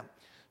have them."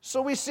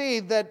 So we see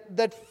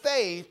that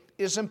faith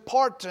is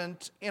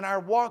important in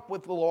our walk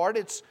with the Lord.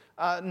 It's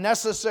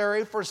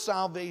necessary for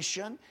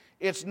salvation.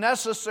 It's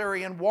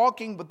necessary in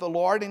walking with the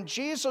Lord. And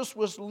Jesus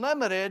was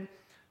limited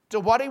to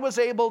what He was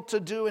able to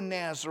do in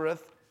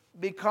Nazareth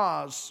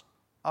because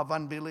of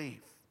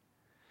unbelief.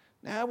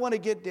 Now I want to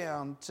get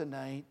down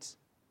tonight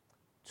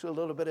to a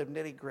little bit of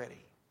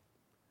nitty-gritty.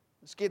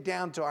 Let's get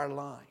down to our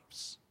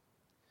lives.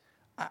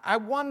 I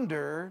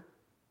wonder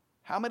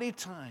how many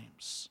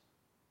times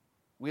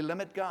we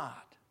limit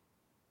God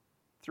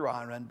through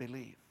our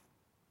unbelief.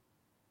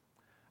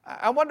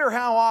 I wonder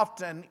how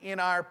often in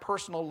our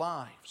personal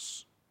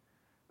lives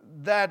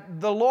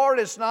that the Lord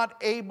is not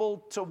able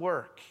to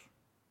work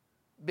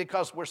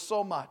because we're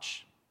so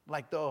much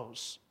like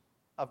those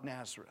of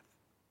Nazareth.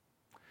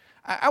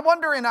 I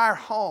wonder in our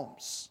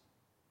homes,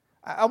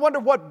 I wonder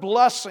what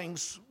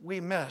blessings we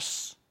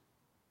miss,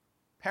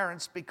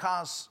 parents,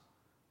 because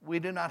we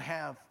do not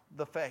have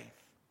the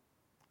faith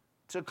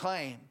to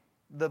claim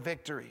the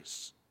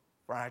victories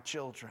for our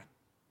children,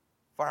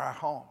 for our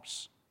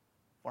homes,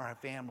 for our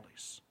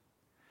families.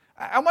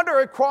 I wonder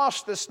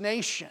across this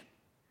nation,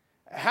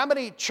 how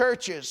many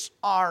churches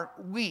are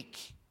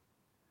weak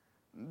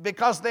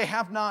because they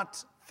have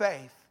not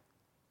faith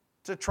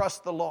to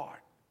trust the Lord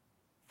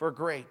for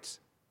great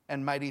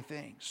and mighty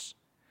things.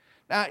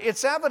 Now,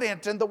 it's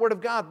evident in the Word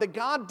of God that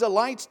God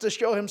delights to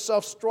show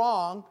Himself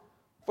strong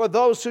for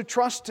those who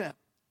trust Him.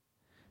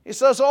 He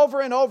says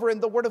over and over in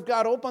the Word of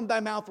God, "Open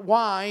thy mouth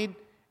wide,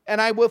 and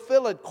I will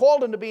fill it.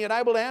 Call unto me, and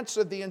I will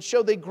answer thee, and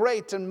show thee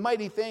great and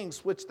mighty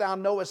things which thou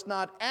knowest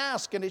not.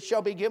 Ask, and it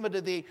shall be given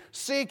to thee.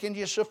 Seek, and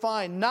ye shall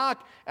find.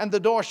 Knock, and the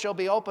door shall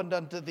be opened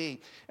unto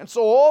thee." And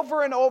so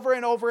over and over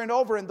and over and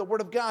over in the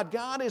Word of God,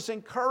 God is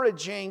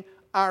encouraging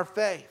our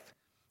faith.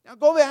 Now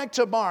go back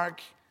to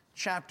Mark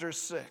chapter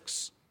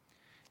 6.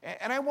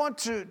 And I want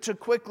to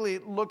quickly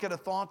look at a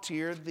thought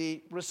here,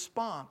 the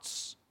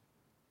response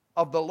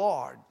of the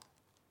Lord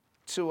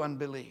to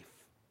unbelief.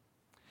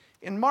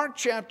 In Mark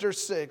chapter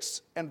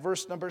 6 and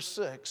verse number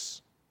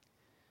 6,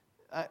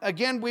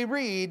 again we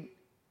read,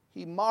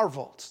 "He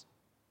marveled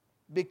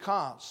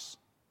because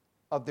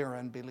of their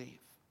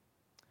unbelief."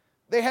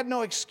 They had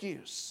no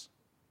excuse.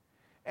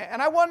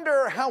 And I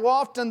wonder how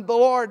often the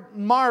Lord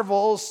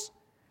marvels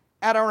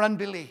at our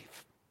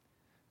unbelief,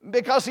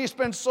 because He's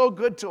been so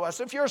good to us.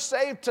 If you're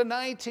saved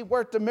tonight, He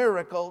worked a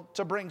miracle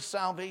to bring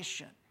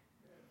salvation.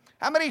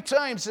 How many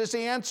times has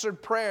He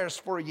answered prayers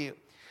for you?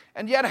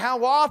 And yet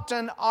how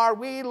often are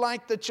we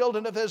like the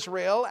children of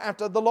Israel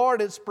after the Lord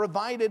has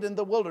provided in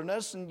the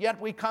wilderness, and yet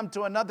we come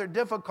to another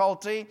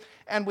difficulty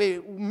and we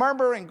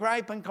murmur and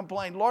gripe and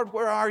complain, Lord,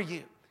 where are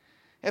you?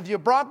 Have you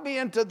brought me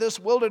into this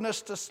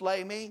wilderness to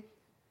slay me?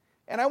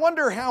 And I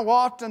wonder how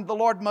often the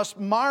Lord must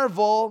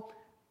marvel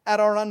at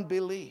our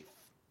unbelief.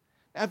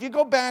 Now, if you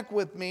go back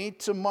with me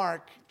to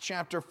Mark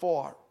chapter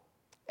 4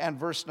 and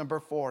verse number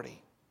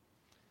 40.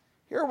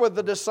 Here were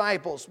the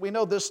disciples. We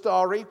know this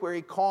story where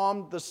He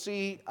calmed the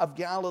Sea of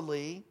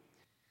Galilee.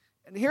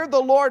 And here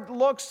the Lord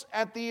looks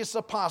at these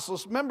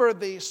apostles. Remember,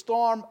 the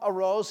storm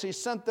arose. He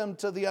sent them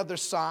to the other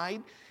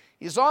side.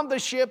 He's on the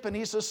ship and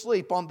He's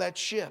asleep on that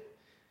ship.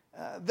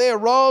 They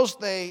arose.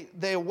 They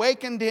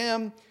awakened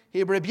Him.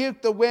 He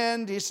rebuked the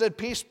wind. He said,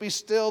 peace be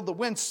still. The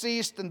wind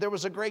ceased and there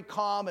was a great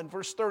calm in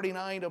verse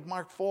 39 of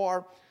Mark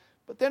 4.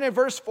 But then in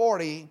verse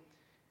 40,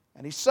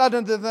 and He said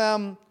unto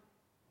them,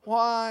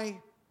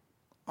 why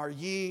are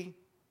ye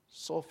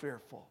so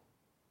fearful?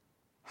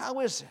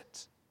 How is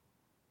it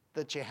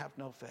that ye have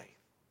no faith?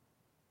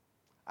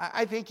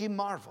 I think He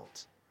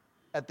marveled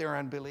at their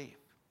unbelief.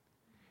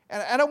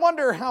 And I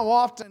wonder how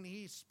often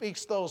He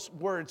speaks those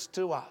words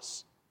to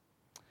us.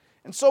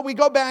 And so we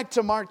go back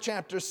to Mark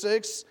chapter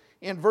 6.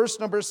 In verse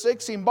number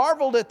 6, He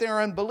marveled at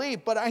their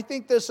unbelief. But I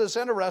think this is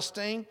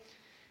interesting.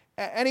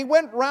 And He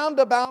went round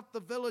about the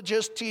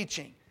villages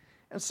teaching.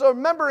 And so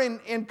remember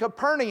in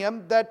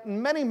Capernaum that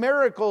many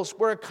miracles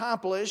were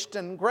accomplished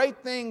and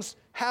great things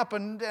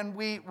happened. And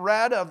we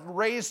read of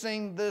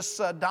raising this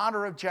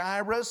daughter of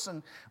Jairus.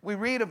 And we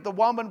read of the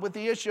woman with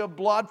the issue of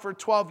blood for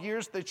 12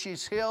 years that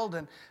she's healed.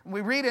 And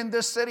we read in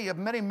this city of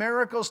many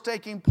miracles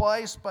taking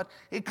place. But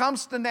He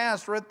comes to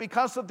Nazareth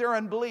because of their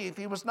unbelief.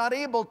 He was not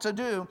able to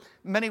do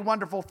many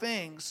wonderful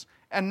things.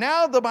 And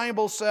now the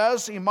Bible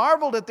says He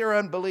marveled at their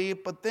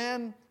unbelief. But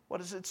then, what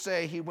does it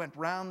say? He went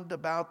round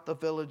about the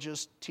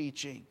villages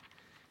teaching.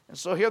 And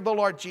so here the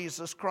Lord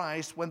Jesus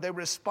Christ, when they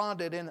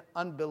responded in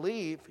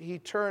unbelief, He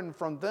turned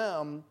from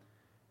them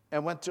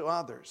and went to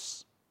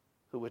others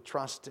who would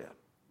trust Him.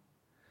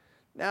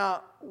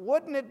 Now,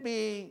 wouldn't it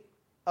be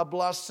a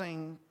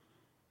blessing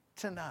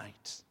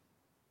tonight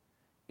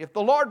if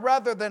the Lord,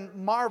 rather than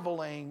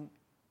marveling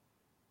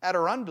at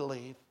our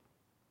unbelief,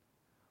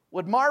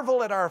 would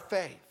marvel at our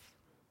faith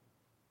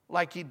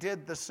like He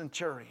did the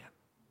centurion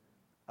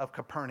of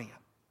Capernaum?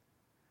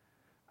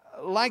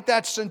 Like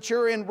that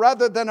centurion,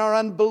 rather than our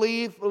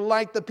unbelief,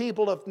 like the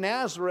people of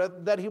Nazareth,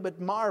 that He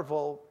would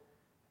marvel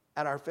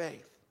at our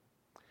faith.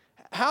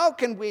 How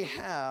can we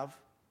have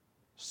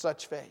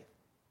such faith?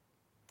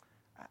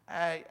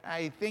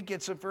 I think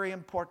it's a very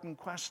important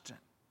question.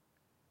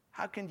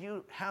 How can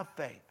you have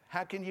faith?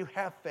 How can you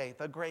have faith,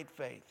 a great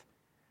faith?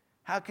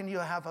 How can you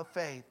have a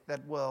faith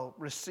that will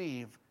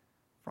receive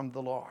from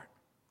the Lord?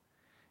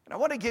 And I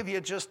want to give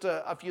you just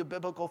a few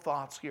biblical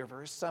thoughts here,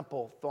 very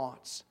simple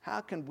thoughts. How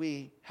can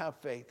we have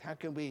faith? How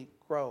can we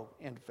grow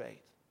in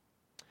faith?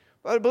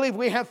 Well, I believe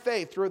we have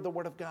faith through the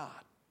Word of God.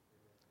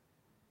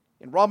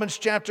 In Romans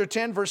chapter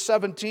 10, verse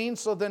 17,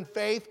 so then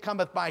faith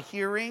cometh by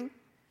hearing,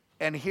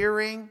 and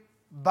hearing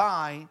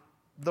by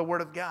the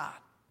Word of God.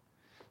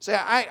 Say,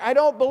 I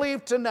don't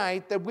believe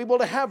tonight that we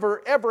will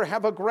ever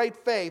have a great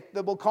faith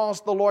that will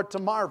cause the Lord to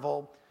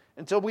marvel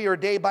until we are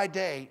day by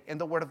day in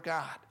the Word of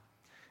God.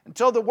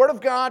 Until the Word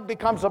of God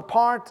becomes a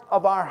part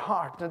of our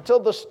heart. Until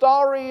the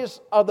stories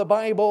of the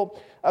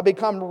Bible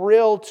become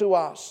real to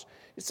us.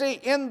 You see,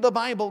 in the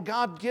Bible,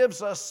 God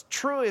gives us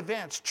true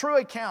events, true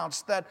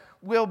accounts that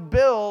will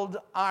build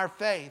our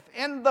faith.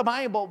 In the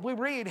Bible, we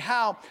read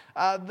how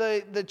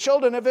the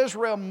children of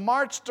Israel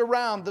marched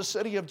around the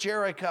city of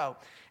Jericho.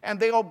 And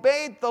they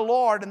obeyed the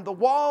Lord, and the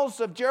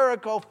walls of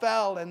Jericho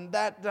fell, and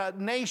that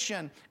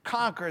nation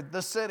conquered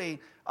the city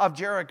of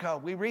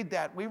Jericho. We read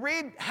that. We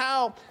read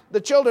how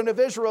the children of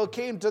Israel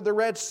came to the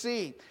Red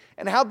Sea,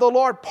 and how the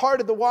Lord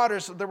parted the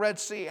waters of the Red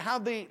Sea, how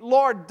the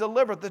Lord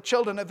delivered the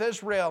children of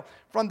Israel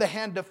from the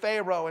hand of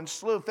Pharaoh and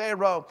slew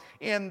Pharaoh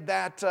in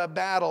that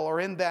battle,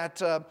 or in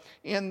that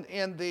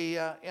in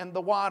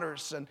the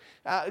waters. And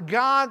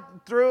God,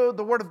 through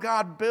the Word of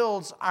God,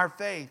 builds our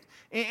faith.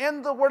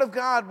 In the Word of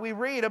God, we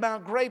read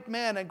about great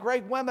men and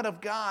great women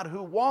of God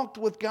who walked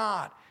with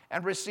God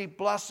and received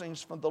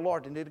blessings from the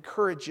Lord, and it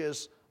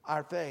encourages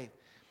our faith.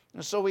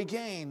 And so we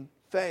gain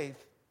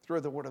faith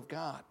through the Word of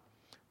God.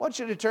 I want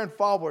you to turn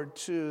forward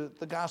to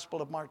the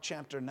Gospel of Mark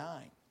chapter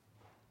 9.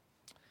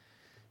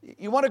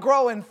 You want to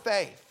grow in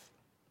faith.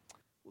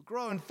 We'll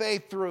grow in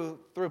faith through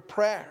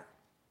prayer.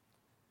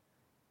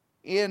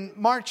 In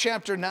Mark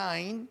chapter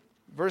 9,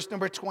 verse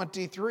number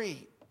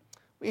 23,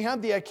 we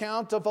have the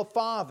account of a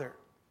father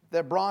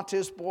that brought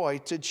his boy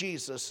to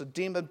Jesus, a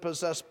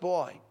demon-possessed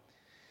boy.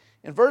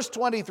 In verse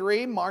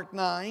 23, Mark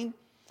 9,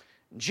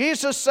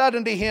 Jesus said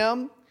unto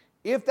him,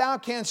 if thou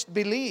canst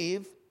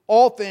believe,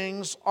 all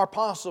things are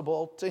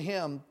possible to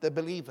him that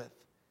believeth.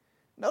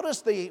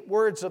 Notice the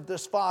words of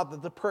this father,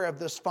 the prayer of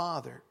this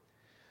father.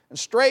 And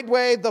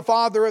straightway the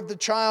father of the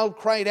child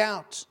cried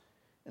out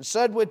and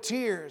said with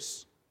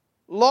tears,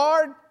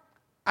 Lord,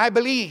 I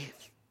believe.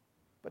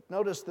 But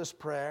notice this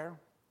prayer,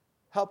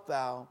 help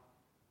thou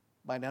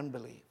mine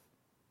unbelief.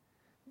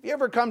 Have you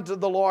ever come to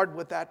the Lord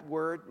with that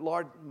word,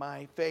 Lord,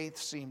 my faith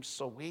seems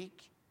so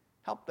weak.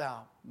 Help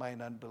thou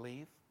mine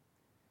unbelief.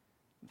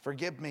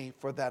 Forgive me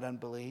for that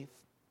unbelief.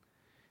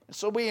 And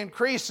so we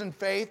increase in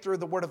faith through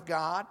the Word of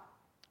God.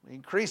 We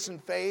increase in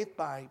faith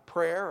by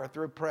prayer or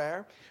through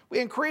prayer. We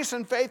increase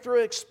in faith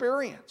through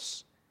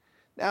experience.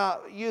 Now,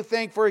 you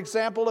think, for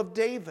example, of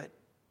David.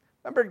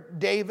 Remember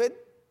David,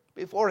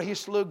 before he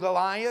slew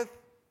Goliath,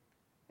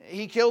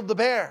 he killed the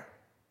bear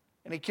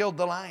and he killed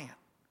the lion.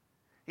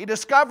 He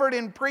discovered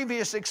in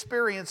previous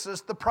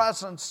experiences the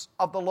presence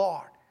of the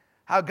Lord,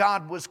 how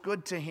God was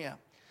good to him.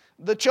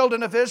 The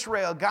children of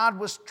Israel, God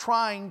was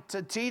trying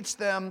to teach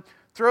them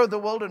through the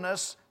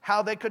wilderness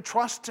how they could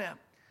trust him.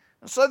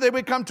 And so they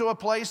would come to a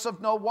place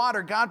of no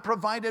water. God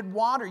provided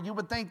water. You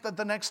would think that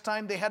the next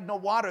time they had no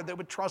water, they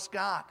would trust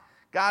God.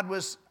 God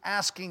was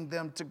asking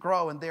them to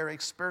grow in their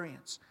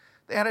experience.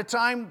 They had a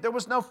time there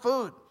was no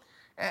food.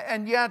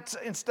 And yet,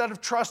 instead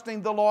of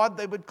trusting the Lord,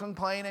 they would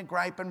complain and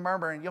gripe and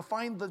murmur. And you'll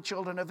find the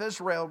children of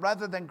Israel,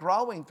 rather than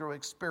growing through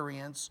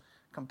experience,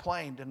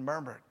 complained and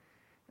murmured.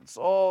 It's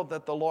all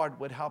that the Lord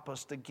would help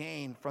us to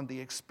gain from the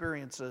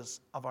experiences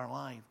of our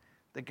life,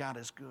 that God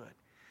is good.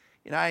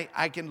 You know,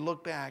 I can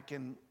look back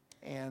and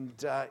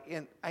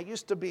I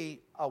used to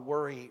be a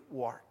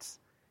worrywart.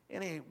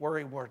 Any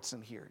worrywarts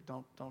in here?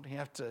 Don't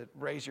have to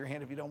raise your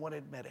hand if you don't want to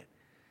admit it.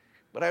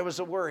 But I was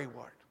a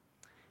worrywart.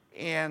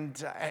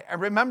 And I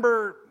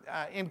remember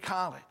in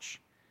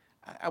college,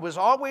 I was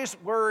always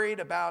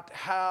worried about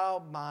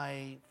how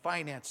my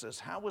finances,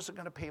 how was it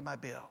going to pay my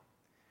bill?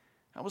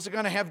 How was I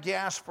going to have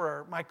gas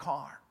for my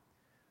car?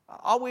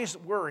 Always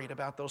worried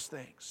about those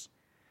things.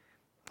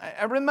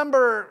 I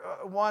remember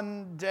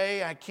one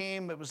day I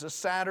came, it was a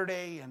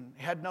Saturday, and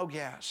had no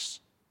gas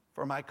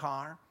for my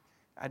car.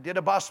 I did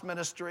a bus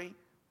ministry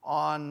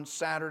on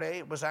Saturday.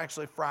 It was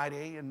actually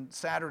Friday, and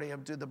Saturday I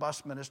would do the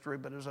bus ministry,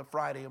 but it was a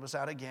Friday, it was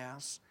out of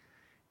gas.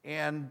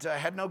 And I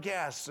had no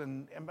gas,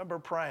 and I remember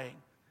praying.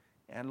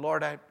 And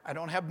Lord, I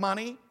don't have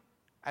money,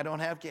 I don't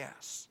have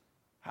gas.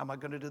 How am I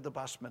going to do the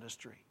bus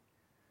ministry?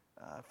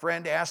 A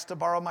friend asked to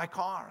borrow my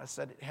car. I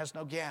said, it has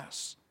no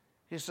gas.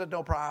 He said,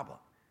 no problem.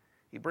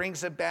 He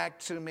brings it back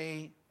to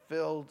me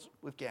filled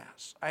with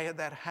gas. I had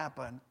that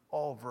happen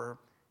over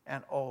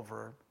and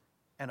over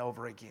and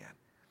over again.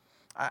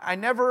 I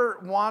never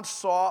once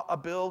saw a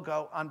bill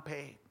go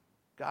unpaid.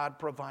 God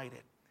provided.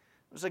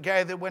 There was a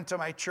guy that went to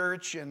my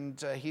church,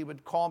 and he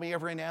would call me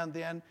every now and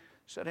then.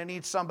 Said, I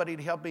need somebody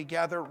to help me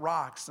gather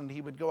rocks. And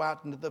he would go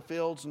out into the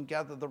fields and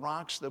gather the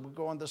rocks that would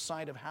go on the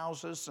side of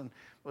houses. And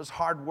it was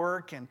hard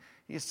work. And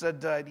he said,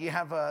 do you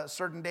have a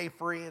certain day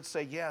free? I'd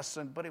say yes.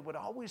 But it would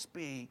always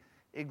be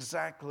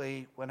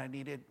exactly when I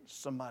needed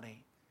some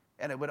money.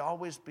 And it would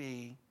always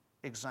be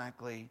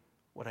exactly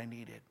what I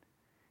needed.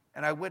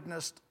 And I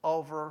witnessed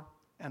over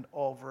and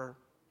over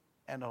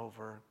and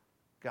over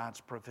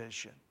God's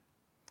provision.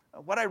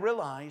 What I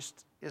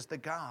realized is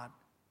that God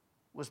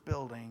was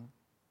building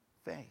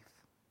faith.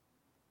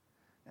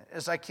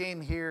 As I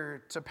came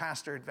here to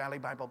pastor at Valley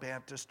Bible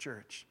Baptist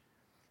Church,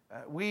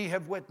 we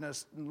have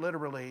witnessed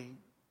literally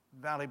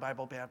Valley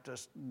Bible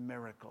Baptist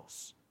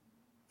miracles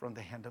from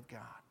the hand of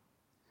God.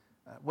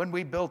 When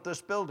we built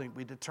this building,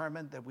 we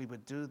determined that we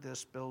would do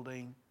this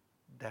building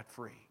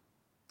debt-free.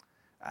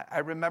 I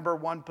remember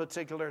one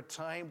particular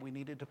time we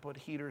needed to put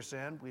heaters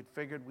in. We'd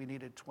figured we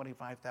needed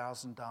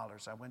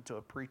 $25,000. I went to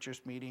a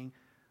preacher's meeting.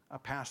 A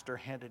pastor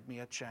handed me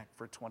a check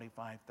for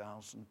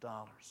 $25,000.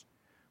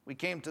 We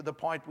came to the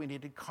point we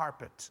needed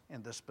carpet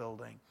in this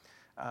building.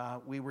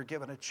 We were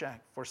given a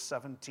check for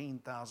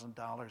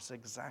 $17,000,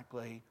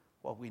 exactly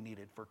what we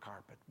needed for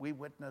carpet. We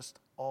witnessed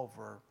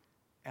over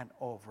and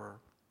over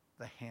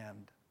the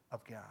hand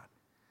of God.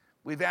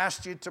 We've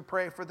asked you to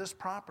pray for this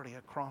property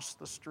across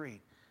the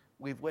street.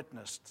 We've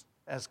witnessed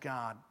as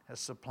God has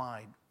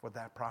supplied for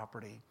that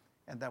property,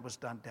 and that was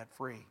done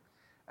debt-free.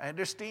 I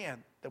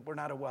understand that we're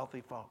not a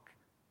wealthy folk,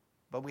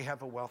 but we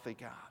have a wealthy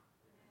God.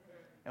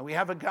 And we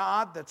have a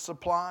God that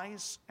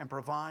supplies and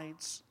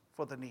provides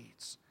for the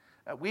needs.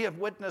 We have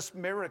witnessed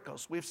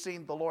miracles. We've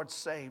seen the Lord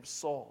save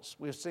souls.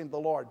 We've seen the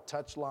Lord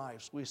touch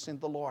lives. We've seen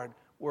the Lord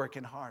work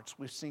in hearts.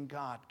 We've seen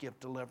God give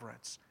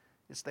deliverance.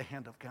 It's the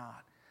hand of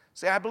God.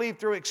 See, I believe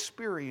through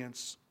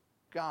experience,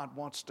 God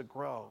wants to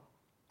grow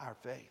our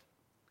faith.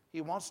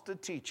 He wants to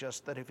teach us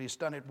that if he's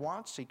done it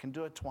once, he can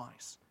do it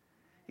twice.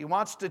 He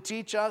wants to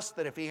teach us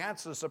that if he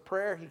answers a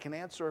prayer, he can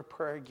answer a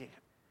prayer again.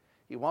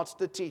 He wants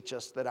to teach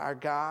us that our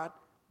God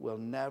will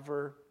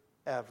never,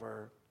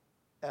 ever,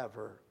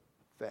 ever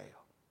fail.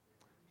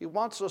 He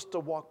wants us to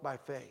walk by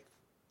faith.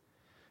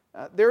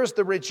 There is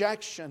the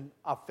rejection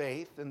of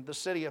faith. In the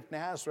city of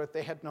Nazareth,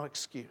 they had no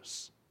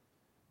excuse.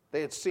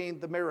 They had seen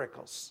the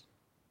miracles.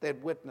 They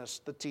had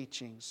witnessed the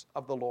teachings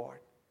of the Lord.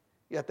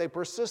 yet they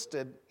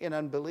persisted in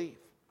unbelief.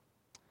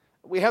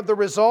 We have the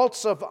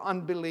results of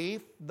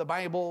unbelief. The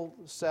Bible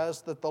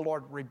says that the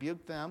Lord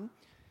rebuked them,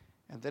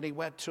 and then he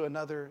went to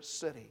another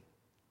city,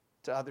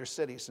 to other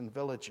cities and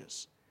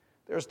villages.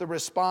 There's the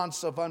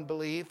response of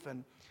unbelief,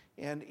 and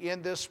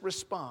in this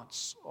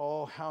response,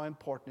 oh, how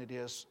important it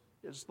is.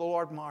 Does the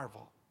Lord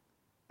marvel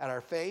at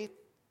our faith,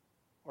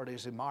 or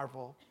does he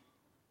marvel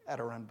at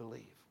our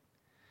unbelief?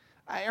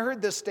 I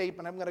heard this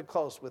statement. I'm going to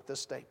close with this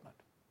statement.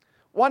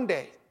 One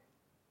day,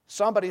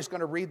 somebody's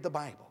going to read the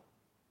Bible,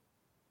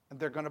 and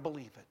they're going to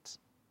believe it.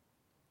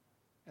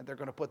 And they're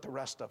going to put the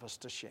rest of us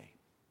to shame.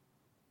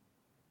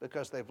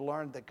 Because they've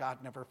learned that God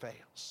never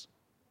fails.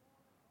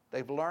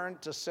 They've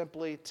learned to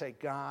simply take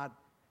God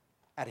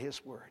at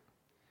his word.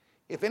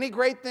 If any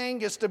great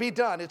thing is to be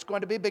done, it's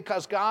going to be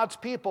because God's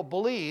people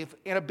believe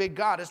in a big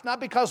God. It's not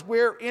because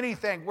we're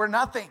anything, we're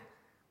nothing.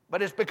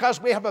 But it's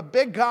because we have a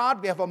big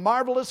God, we have a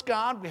marvelous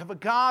God, we have a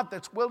God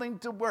that's willing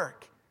to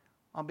work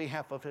on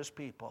behalf of his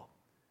people.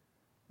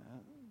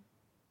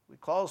 We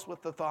close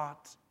with the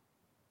thought,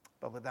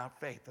 but without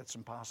faith it's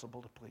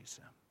impossible to please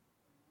him.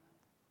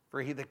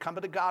 For he that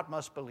cometh to God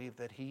must believe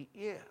that he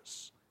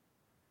is,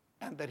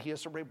 and that he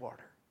is a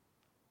rewarder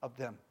of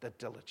them that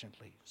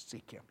diligently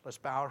seek him. Let's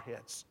bow our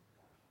heads.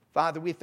 Father, we thank